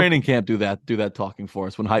 we'll let training camp do that talking for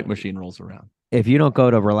us when Hype Machine rolls around. If you don't go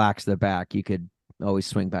to relax the back, you could always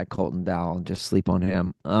swing back Colton Dowell and just sleep on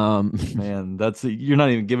him. Man, you're not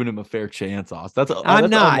even giving him a fair chance, Oz. I'm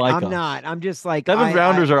not. I'm just like 7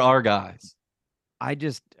 rounders are our guys. I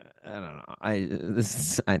don't know.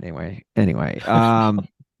 Anyway.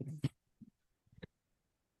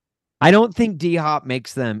 I don't think D-Hop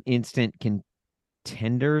makes them instant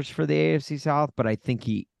contenders for the AFC South, but I think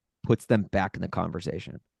he puts them back in the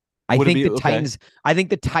conversation. I think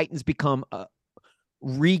the Titans become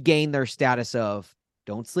regain their status of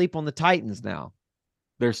don't sleep on the Titans now.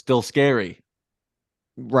 They're still scary.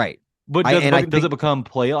 Right. But does it become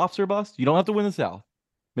playoffs or bust? You don't have to win the South.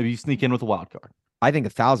 Maybe you sneak in with a wild card. I think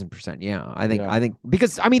 1,000%. Yeah. I think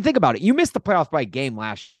because think about it. You missed the playoffs by a game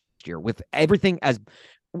last year with everything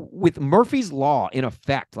with Murphy's Law in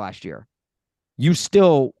effect last year. You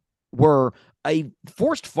still were a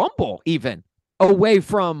forced fumble even away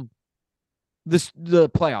from the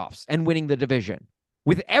playoffs and winning the division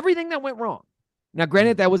with everything that went wrong. Now,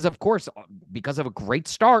 granted, that was, of course, because of a great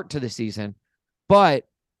start to the season, but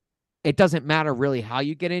it doesn't matter really how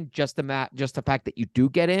you get in, just the fact that you do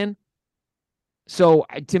get in. So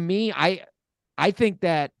to me, I think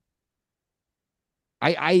that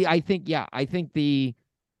I think the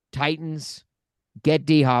Titans get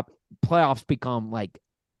D-Hop, playoffs become like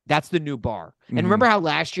that's the new bar. And remember how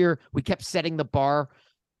last year we kept setting the bar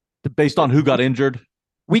based on who got injured?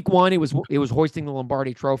 Week 1, it was hoisting the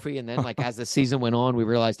Lombardi Trophy, and then as the season went on, we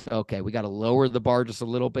realized okay, we got to lower the bar just a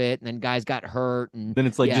little bit, and then guys got hurt, and then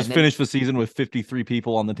it's finish the season with 53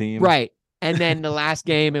 people on the team, right? And then the last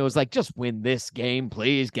game, it was like, just win this game,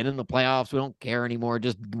 please. Get in the playoffs. We don't care anymore.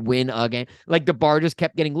 Just win a game. Like the bar just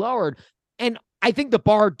kept getting lowered. And I think the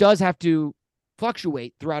bar does have to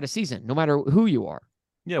fluctuate throughout a season, no matter who you are.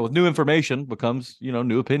 Yeah, with new information becomes,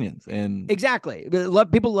 new opinions. And exactly.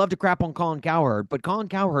 People love to crap on Colin Cowherd, but Colin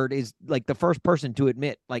Cowherd is like the first person to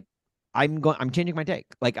admit, like, I'm changing my take.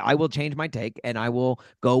 Like, I will change my take and I will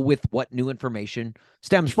go with what new information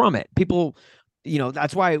stems from it. People,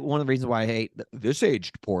 that's why one of the reasons why I hate this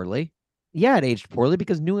aged poorly. Yeah, it aged poorly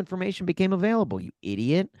because new information became available, you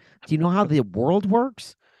idiot. Do you know how the world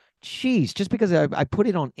works? Jeez, just because I put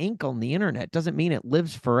it on ink on the internet doesn't mean it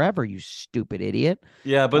lives forever, you stupid idiot.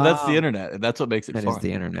 Yeah, but that's the internet, and that's what makes it fun. That is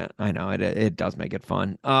the internet. I know it does make it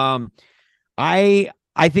fun. I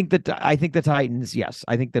think the Titans, yes.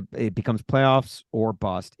 I think that it becomes playoffs or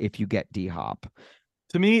bust if you get D-Hop.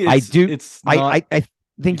 To me, I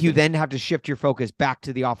think you then have to shift your focus back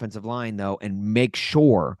to the offensive line, though, and make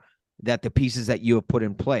sure that the pieces that you have put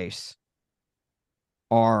in place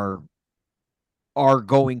are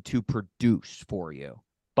going to produce for you.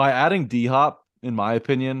 By adding D-Hop, in my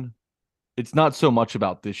opinion, it's not so much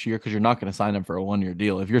about this year because you're not going to sign him for a 1-year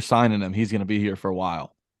deal. If you're signing him, he's going to be here for a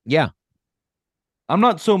while. Yeah. I'm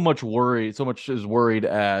not so much worried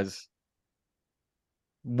as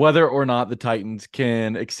whether or not the Titans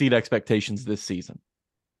can exceed expectations this season.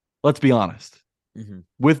 Let's be honest. Mm-hmm.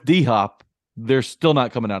 With D-Hop, they're still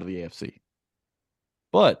not coming out of the AFC.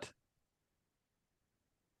 But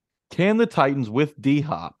can the Titans with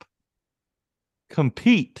D-Hop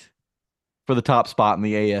compete for the top spot in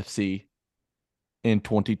the AFC in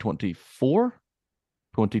 2024,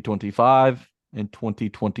 2025, and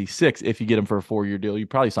 2026? If you get him for a 4-year deal, you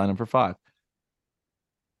probably sign him for 5.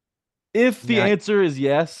 If the Yeah. answer is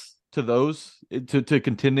yes to those, to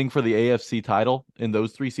contending for the AFC title in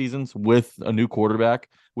those 3 seasons with a new quarterback,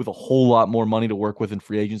 with a whole lot more money to work with in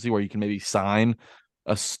free agency, where you can maybe sign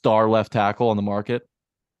a star left tackle on the market,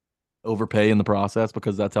 overpay in the process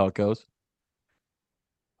because that's how it goes.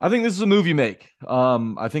 I think this is a move you make.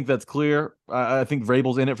 I think that's clear. I think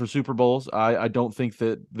Vrabel's in it for Super Bowls. I don't think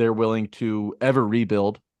that they're willing to ever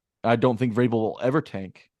rebuild. I don't think Vrabel will ever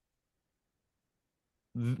tank.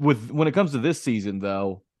 When it comes to this season,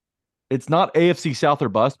 though, it's not AFC South or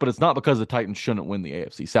bust, but it's not because the Titans shouldn't win the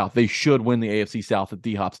AFC South. They should win the AFC South if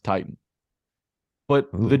D-Hop's Titan. But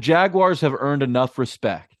the Jaguars have earned enough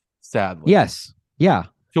respect, sadly. Yes. Yeah.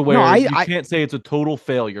 To where you I can't say it's a total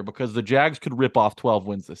failure because the Jags could rip off 12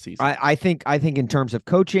 wins this season. I think in terms of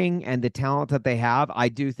coaching and the talent that they have, I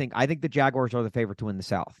think the Jaguars are the favorite to win the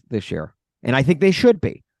South this year. And I think they should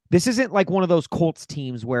be. This isn't like one of those Colts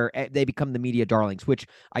teams where they become the media darlings, which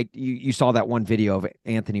you saw that one video of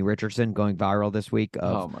Anthony Richardson going viral this week.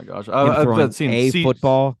 Oh my gosh. I've seen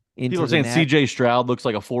football into people are saying net. CJ Stroud looks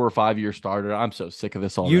like a 4 or 5 year starter. I'm so sick of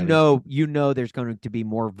this already. You know there's going to be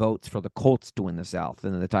more votes for the Colts to win the South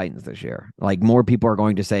than the Titans this year. Like more people are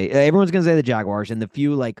going to say, everyone's going to say the Jaguars, and the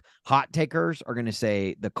few like hot takers are going to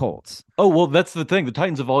say the Colts. Oh, well, that's the thing. The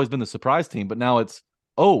Titans have always been the surprise team, but now it's,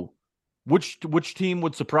 which team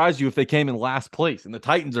would surprise you if they came in last place? And the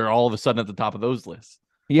Titans are all of a sudden at the top of those lists.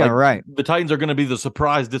 Yeah, right. The Titans are going to be the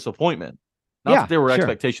surprise disappointment. Not that there were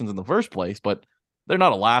expectations in the first place, but they're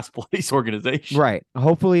not a last place organization. Right.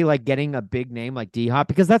 Hopefully, like getting a big name like D-Hop,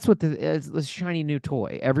 because that's what the shiny new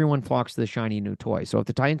toy. Everyone flocks to the shiny new toy. So if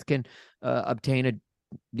the Titans can obtain a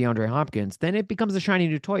DeAndre Hopkins, then it becomes a shiny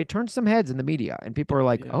new toy. It turns some heads in the media, and people are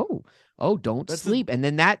like, don't sleep. And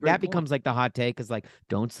then that becomes like the hot take is like,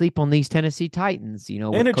 don't sleep on these Tennessee Titans,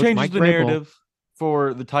 And it changes the narrative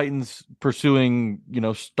for the Titans pursuing,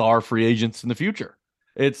 star free agents in the future.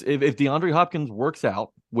 It's if DeAndre Hopkins works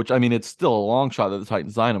out, which I mean, it's still a long shot that the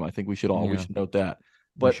Titans sign him. I think we should note that.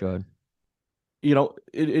 But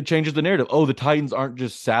it changes the narrative. Oh, the Titans aren't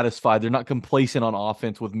just satisfied. They're not complacent on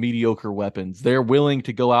offense with mediocre weapons. They're willing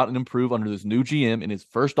to go out and improve under this new GM in his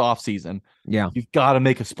first offseason. Yeah. You've got to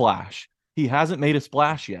make a splash. He hasn't made a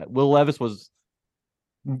splash yet. Will Levis was,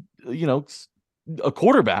 a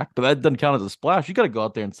quarterback, but that doesn't count as a splash. You got to go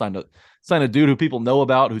out there and sign a dude who people know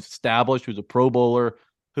about, who's established, who's a Pro Bowler,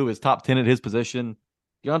 who is top 10 at his position.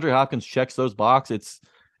 DeAndre Hopkins checks those boxes.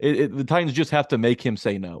 The Titans just have to make him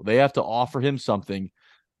say no. They have to offer him something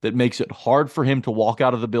that makes it hard for him to walk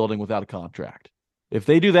out of the building without a contract. If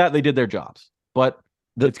they do that, they did their jobs. But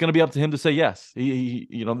it's going to be up to him to say yes. The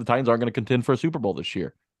Titans aren't going to contend for a Super Bowl this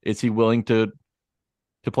year. Is he willing to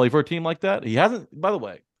play for a team like that? He hasn't. By the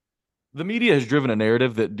way, the media has driven a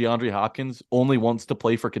narrative that DeAndre Hopkins only wants to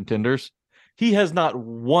play for contenders. He has not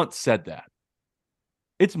once said that.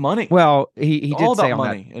 It's money. Well, he did all say about on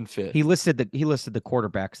money that, and fit. He listed the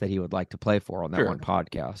quarterbacks that he would like to play for on that one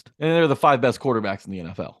podcast. And they're the 5 best quarterbacks in the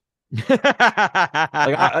NFL.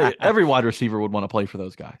 Every wide receiver would want to play for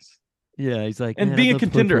those guys. Yeah, he's like, and being a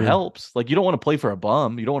contender helps. Like, you don't want to play for a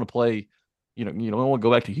bum. You don't want to play, you don't want to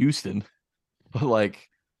go back to Houston. But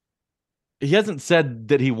he hasn't said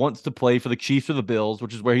that he wants to play for the Chiefs or the Bills,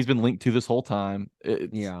 which is where he's been linked to this whole time.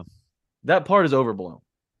 That part is overblown.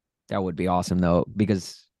 That would be awesome though,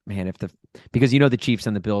 because man, because the Chiefs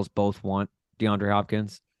and the Bills both want DeAndre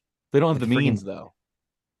Hopkins. They don't have the means though.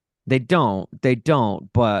 They don't,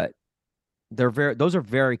 but those are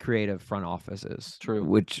very creative front offices. True.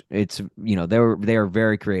 Which they are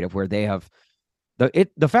very creative where they have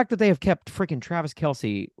the fact that they have kept freaking Travis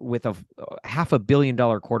Kelce with a $500 million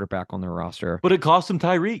quarterback on their roster. But it cost them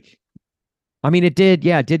Tyreek. I mean, it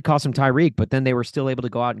did cost them Tyreek, but then they were still able to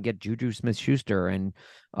go out and get Juju Smith-Schuster and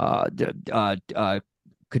Kadarius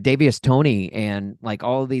Toney and like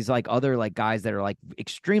all of these like other like guys that are like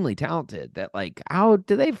extremely talented. That like, how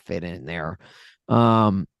do they fit in there?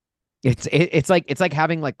 It's like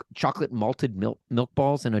having like chocolate malted milk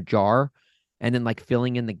balls in a jar, and then like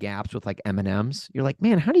filling in the gaps with like M&Ms. You're like,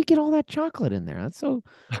 man, how do you get all that chocolate in there? That's so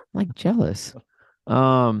like jealous. It's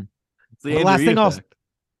the last thing effect.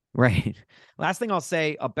 Right. Last thing I'll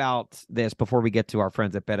say about this before we get to our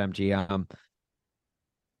friends at BetMGM.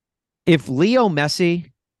 If Leo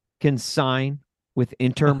Messi can sign with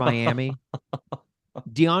Inter Miami,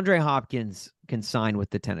 DeAndre Hopkins can sign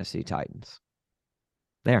with the Tennessee Titans.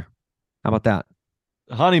 There. How about that?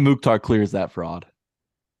 Hani Mukhtar clears that fraud.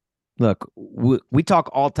 Look, we talk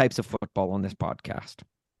all types of football on this podcast.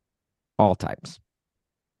 All types.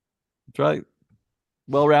 That's right.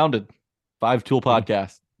 Well-rounded. 5-tool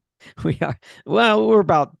podcast. We are. Well, we're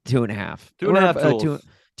about 2.5. 2.5 tools.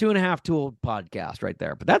 2.5 tool podcast right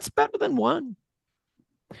there, but that's better than one.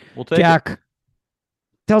 We'll take Jack,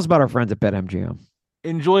 tell us about our friends at BetMGM.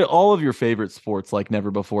 Enjoy all of your favorite sports like never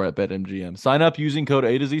before at BetMGM. Sign up using code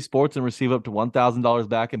A to Z Sports and receive up to $1,000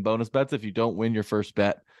 back in bonus bets if you don't win your first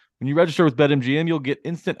bet. When you register with BetMGM, you'll get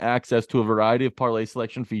instant access to a variety of parlay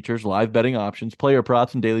selection features, live betting options, player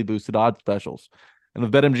props, and daily boosted odds specials. And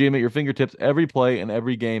with BetMGM at your fingertips, every play and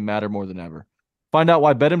every game matter more than ever. Find out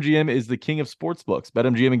why BetMGM is the king of sportsbooks.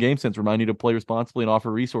 BetMGM and GameSense remind you to play responsibly and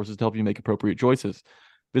offer resources to help you make appropriate choices.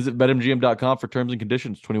 Visit BetMGM.com for terms and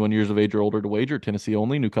conditions. 21 years of age or older to wager. Tennessee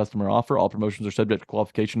only. New customer offer. All promotions are subject to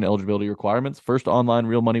qualification and eligibility requirements. First online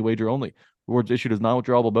real money wager only. Rewards issued as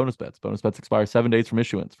non-withdrawable bonus bets. Bonus bets expire 7 days from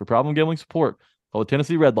issuance. For problem gambling support, call the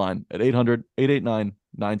Tennessee Red Line at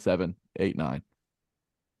 800-889-9789.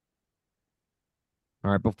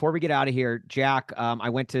 All right, before we get out of here, Jack, I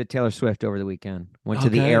went to Taylor Swift over the weekend. Went to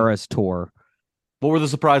the Eras tour. What were the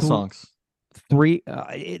surprise songs?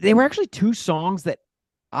 They were actually 2 songs that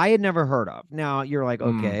I had never heard of. Now you're like,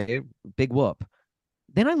 okay, big whoop.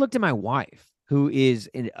 Then I looked at my wife, who is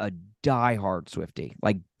a diehard Swiftie,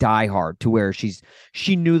 like diehard, to where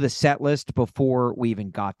she knew the set list before we even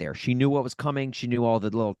got there. She knew what was coming. She knew all the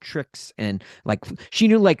little tricks, and like she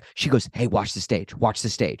knew, like, she goes, "Hey, watch the stage,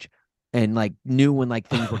 and like knew when like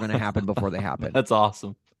things were going to happen before they happened. That's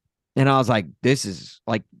awesome. And I was like, this is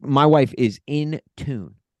like, my wife is in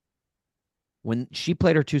tune. When she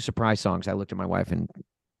played her 2 surprise songs, I looked at my wife and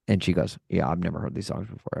she goes, "Yeah, I've never heard these songs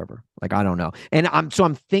before ever. Like, I don't know." And I'm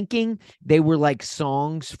thinking they were like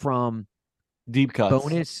songs from deep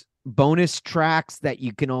cuts, bonus tracks that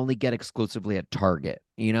you can only get exclusively at Target,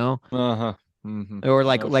 you know? Or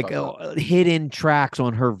like hidden tracks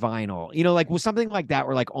on her vinyl, you know, like with something like that,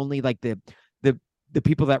 where like only like the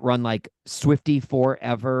people that run like Swiftie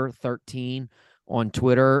Forever 13 on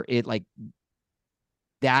Twitter, it like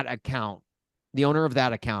that account, the owner of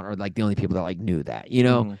that account are like the only people that like knew that, you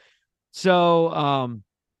know? So,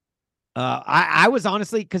 I was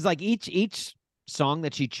honestly, cause like each song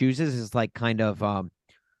that she chooses is like kind of,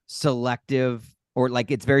 selective, or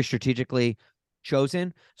like it's very strategically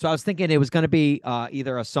chosen. So I was thinking it was going to be,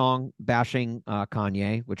 either a song bashing,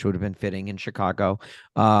 Kanye, which would have been fitting in Chicago.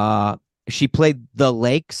 She played The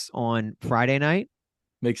Lakes on Friday night.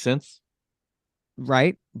 Makes sense.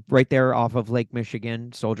 Right there off of Lake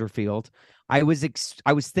Michigan, Soldier Field. I was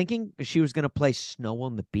thinking she was going to play Snow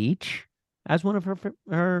on the Beach as one of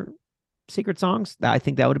her secret songs. I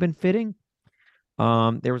think that would have been fitting.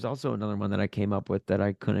 There was also another one that I came up with that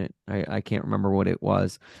I can't remember what it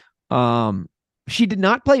was. She did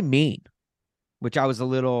not play Mean, which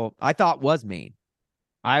I thought was mean.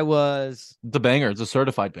 It's a banger. It's a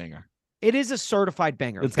certified banger. It is a certified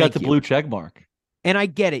banger. It's got the blue check mark. And I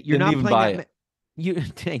get it. You're not playing that.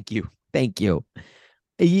 Thank you.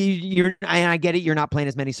 And I get it. You're not playing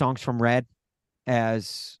as many songs from Red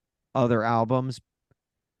as other albums,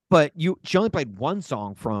 but she only played 1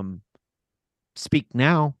 song from Speak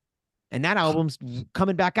Now, and that album's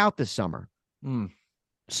coming back out this summer.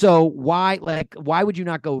 So why would you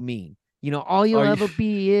not go Mean? You know, all you'll ever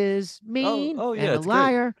be is mean and a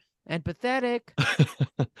liar and pathetic.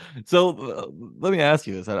 So let me ask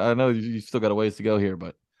you this. I know you still got a ways to go here,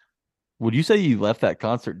 but would you say you left that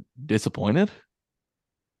concert disappointed?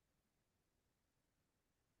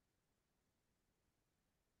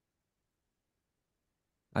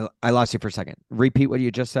 I lost you for a second. Repeat what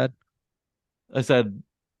you just said. I said,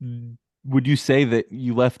 would you say that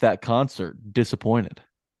you left that concert disappointed?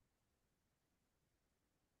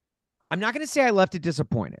 I'm not going to say I left it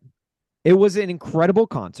disappointed. It was an incredible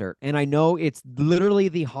concert, and I know it's literally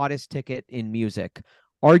the hottest ticket in music,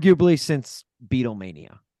 arguably since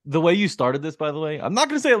Beatlemania. The way you started this, by the way, I'm not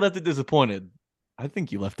going to say I left it disappointed. I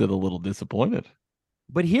think you left it a little disappointed.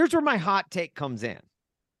 But here's where my hot take comes in.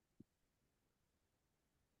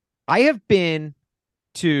 I have been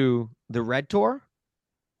to the Red Tour.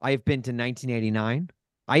 I have been to 1989.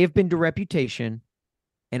 I have been to Reputation.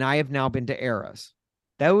 And I have now been to Eras.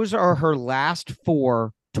 Those are her last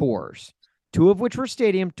 4 tours, 2 of which were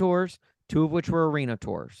stadium tours, 2 of which were arena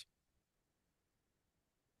tours.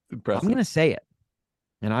 Impressive. I'm going to say it.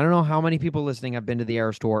 And I don't know how many people listening have been to the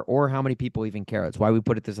Eras tour or how many people even care. That's why we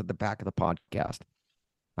put this at the back of the podcast.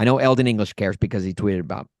 I know Eldon English cares because he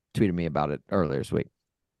tweeted me about it earlier this week.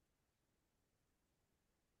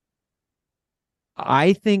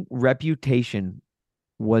 I think Reputation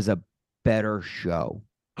was a better show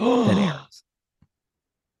than Eras.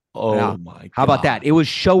 Oh my God. How about that? It was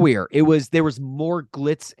showier. There was more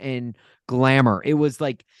glitz and glamour. It was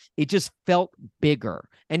like, it just felt bigger.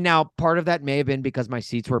 And now part of that may have been because my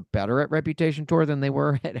seats were better at Reputation Tour than they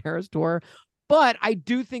were at Eras Tour. But I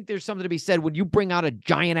do think there's something to be said when you bring out a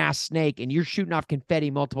giant ass snake and you're shooting off confetti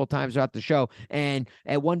multiple times throughout the show. And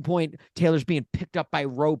at one point, Taylor's being picked up by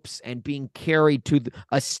ropes and being carried to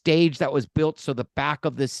a stage that was built so the back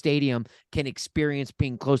of the stadium can experience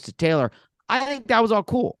being close to Taylor. I think that was all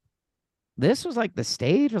cool. This was like the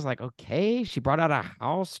stage was like, okay, she brought out a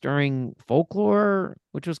house during folklore,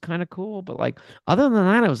 which was kind of cool. But like, other than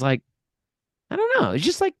that, it was like, I don't know. It's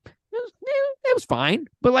just like, it was fine.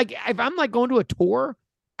 But like, if I'm like going to a tour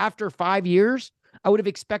after 5 years, I would have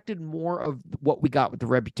expected more of what we got with the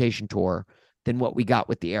Reputation tour than what we got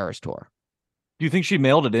with the Eras tour. Do you think she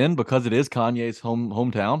mailed it in because it is Kanye's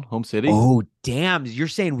hometown, home city? Oh, damn. You're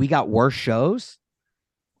saying we got worse shows?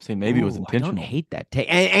 I'm saying maybe it was intentional. I don't hate that take.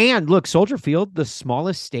 And look, Soldier Field, the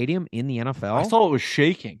smallest stadium in the NFL. I saw it was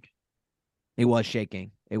shaking. It was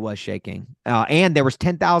shaking. It was shaking. And there was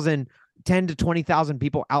 10 to 20,000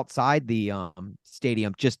 people outside the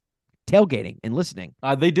stadium just tailgating and listening.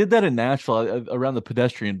 They did that in Nashville around the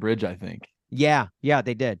pedestrian bridge, I think. Yeah,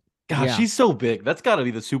 they did. God, yeah. She's so big. That's got to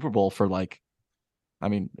be the Super Bowl for like, I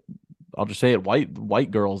mean, I'll just say it, white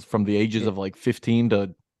girls from the ages of like 15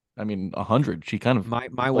 to, 100. She kind of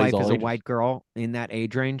my wife is a white girl in that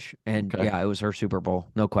age range, and yeah, it was her Super Bowl,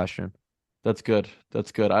 no question. That's good.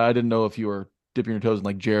 That's good. I didn't know if you were dipping your toes in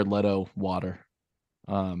like Jared Leto water.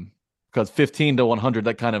 Because 15 to 100,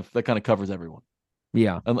 that kind of covers everyone.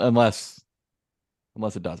 Yeah. Unless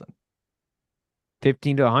it doesn't.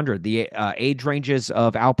 15 to 100. The age ranges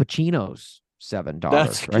of Al Pacino's 7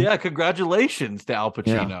 daughters. Right? Yeah, congratulations to Al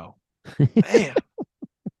Pacino. Yeah. Man.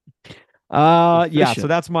 Yeah, so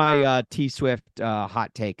that's my T Swift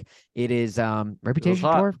hot take. It is Reputation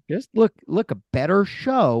Tour. Just look a better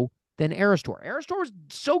show than Eras Tour. Eras Tour was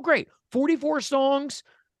so great. 44 songs.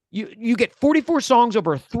 You get 44 songs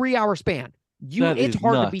over a 3-hour span. It's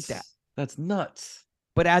hard to beat that. That's nuts.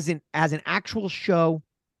 But as an actual show,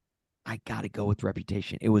 I gotta go with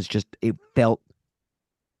Reputation. It was just, it felt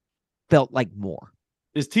like more.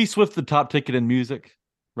 Is T Swift the top ticket in music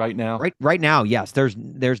right now? Right now, yes. There's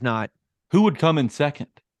not. Who would come in second?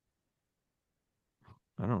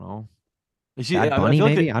 I don't know. Bad Bunny,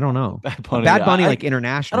 maybe? I don't know. Bad Bunny, like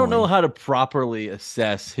internationally. I don't know how to properly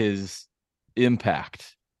assess his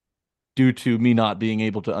impact due to me not being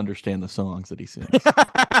able to understand the songs that he sings.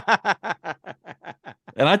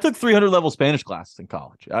 And I took 300 level Spanish classes in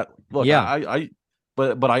college. I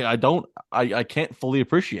can't fully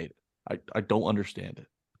appreciate it. I don't understand it.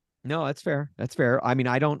 No, that's fair. That's fair. I mean,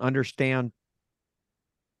 I don't understand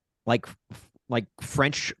like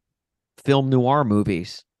French film noir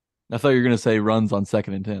movies. I thought you were going to say Runs on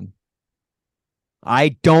 2nd and 10.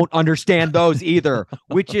 I don't understand those either,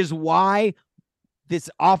 which is why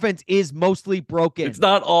this offense is mostly broken. It's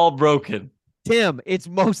not all broken. Tim, it's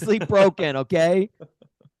mostly broken, okay?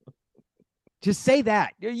 Just say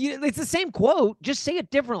that. It's the same quote. Just say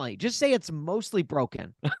it differently. Just say it's mostly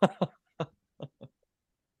broken.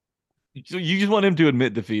 So you just want him to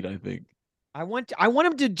admit defeat, I think. I want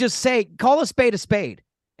him to just say, call a spade,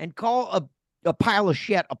 and call a pile of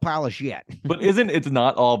shit a pile of shit. But it's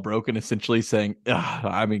not all broken essentially saying,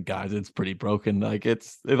 guys, it's pretty broken. Like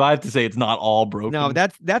if I have to say it's not all broken. No,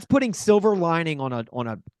 that's putting silver lining on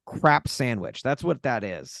a crap sandwich. That's what that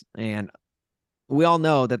is. And we all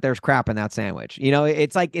know that there's crap in that sandwich. You know,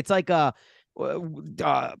 it's like John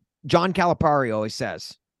Calipari always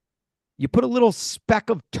says, you put a little speck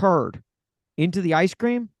of turd into the ice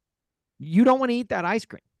cream, you don't want to eat that ice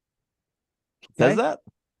cream. Okay? Says that?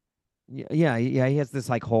 Yeah. He has this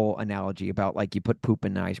like whole analogy about like you put poop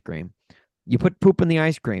in the ice cream. You put poop in the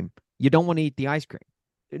ice cream, you don't want to eat the ice cream.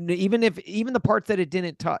 Even the parts that it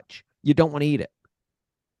didn't touch, you don't want to eat it.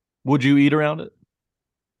 Would you eat around it?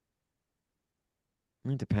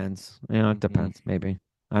 It depends. It depends. Maybe.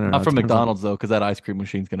 I don't know. Not from McDonald's though, because that ice cream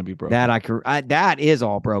machine's going to be broken. That is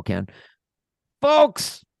all broken,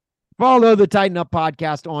 folks. Follow the Tighten Up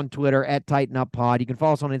Podcast on Twitter at Tighten Up Pod. You can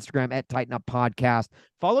follow us on Instagram at Tighten Up Podcast.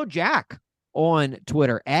 Follow Jack on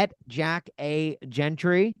Twitter at Jack A.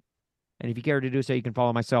 Gentry. And if you care to do so, you can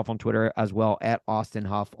follow myself on Twitter as well at Austin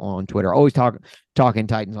Huff on Twitter. Always talking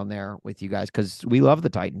Titans on there with you guys because we love the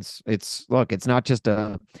Titans. It's not just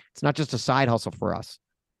a side hustle for us.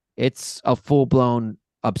 It's a full-blown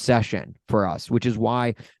obsession for us, which is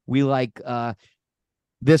why we like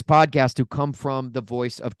this podcast to come from the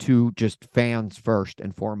voice of two just fans first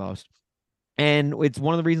and foremost. And it's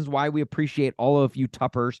one of the reasons why we appreciate all of you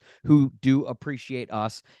Tuppers who do appreciate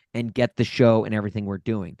us and get the show and everything we're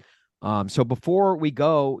doing. So before we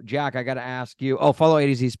go, Jack, I got to ask you, follow A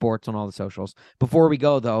to Z Sports on all the socials. Before we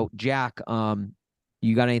go though, Jack,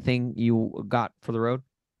 you got anything you got for the road?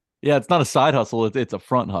 Yeah, it's not a side hustle. It's a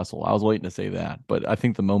front hustle. I was waiting to say that, but I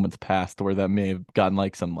think the moment's passed where that may have gotten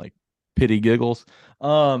like some like pity giggles.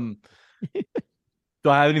 Do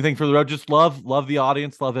I have anything for the road? Just love the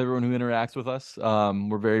audience, love everyone who interacts with us.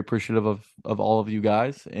 We're very appreciative of all of you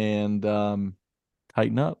guys, and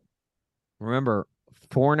tighten up. Remember,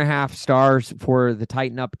 4.5 stars for the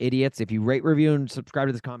Tighten Up Idiots. If you rate, review, and subscribe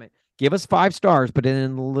to this comment, give us 5 stars, but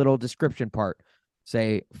in the little description part,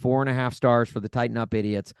 say 4.5 stars for the Tighten Up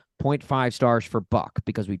Idiots, 0.5 stars for Buck,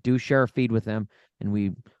 because we do share a feed with them, and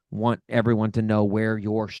we want everyone to know where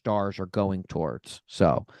your stars are going towards.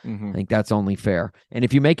 So I think that's only fair. And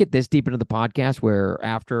if you make it this deep into the podcast, where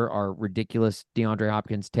after our ridiculous DeAndre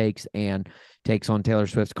Hopkins takes and takes on Taylor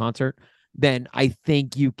Swift's concert, then I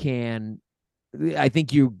think you get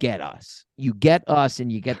us. You get us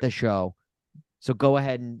and you get the show. So go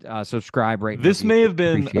ahead and subscribe, rate. This may have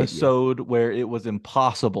been a sode where it was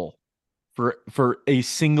impossible for a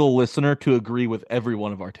single listener to agree with every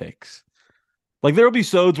one of our takes. Like there will be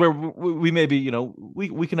sodes where we maybe,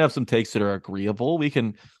 we can have some takes that are agreeable. We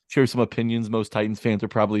can share some opinions most Titans fans are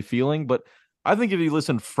probably feeling. But I think if you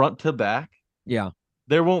listen front to back,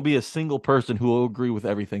 there won't be a single person who will agree with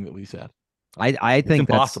everything that we said. I think it's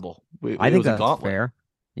impossible. I think that's fair.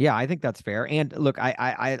 Yeah, I think that's fair. And look,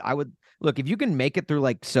 I would look if you can make it through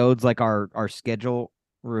like sodes like our schedule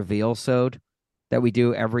reveal sode that we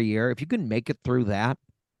do every year. If you can make it through that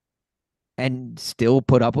and still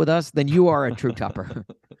put up with us, then you are a true tupper.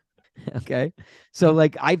 Okay. So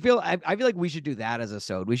like I feel like we should do that as a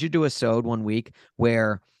sode. We should do a sode one week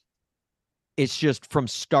where it's just from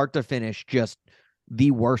start to finish, just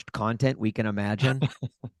the worst content we can imagine.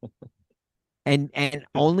 And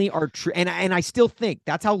only our true and I still think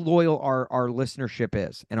that's how loyal our listenership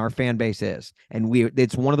is and our fan base is. And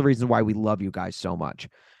it's one of the reasons why we love you guys so much.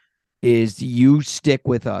 Is you stick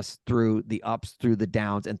with us through the ups, through the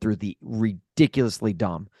downs, and through the ridiculously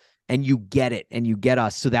dumb. And you get it, and you get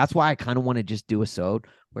us. So that's why I kind of want to just do a sode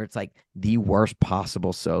where it's like the worst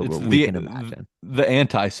possible sode where we can imagine. The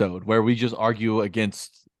anti-sode, where we just argue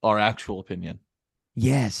against our actual opinion.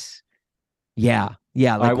 Yes. Yeah.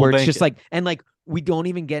 Yeah. Like where it's just like, and like we don't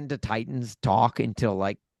even get into Titans talk until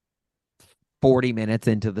like 40 minutes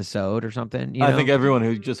into the sode or something. I think everyone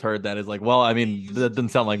who just heard that is like, well, I mean, that doesn't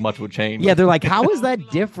sound like much would change. Yeah, they're like, how is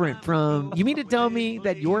that different from... You mean to tell me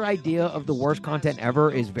that your idea of the worst content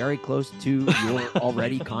ever is very close to your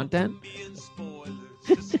already content?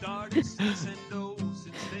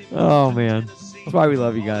 Oh, man. That's why we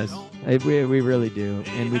love you guys. We really do.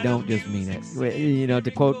 And we don't just mean it.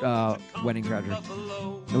 To quote Wedding Crowder,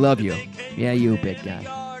 I love you. Yeah, you, big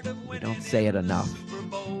guy. We don't say it enough.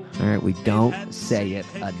 All right, we don't say it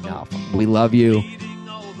enough. We love you.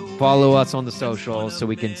 Follow us on the socials so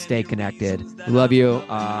we can stay connected. We love you.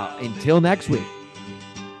 Until next week,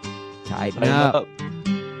 tighten up.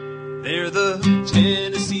 They're the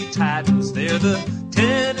Tennessee Titans. They're the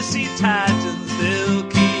Tennessee Titans. They'll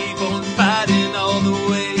keep on fighting all the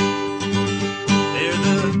way.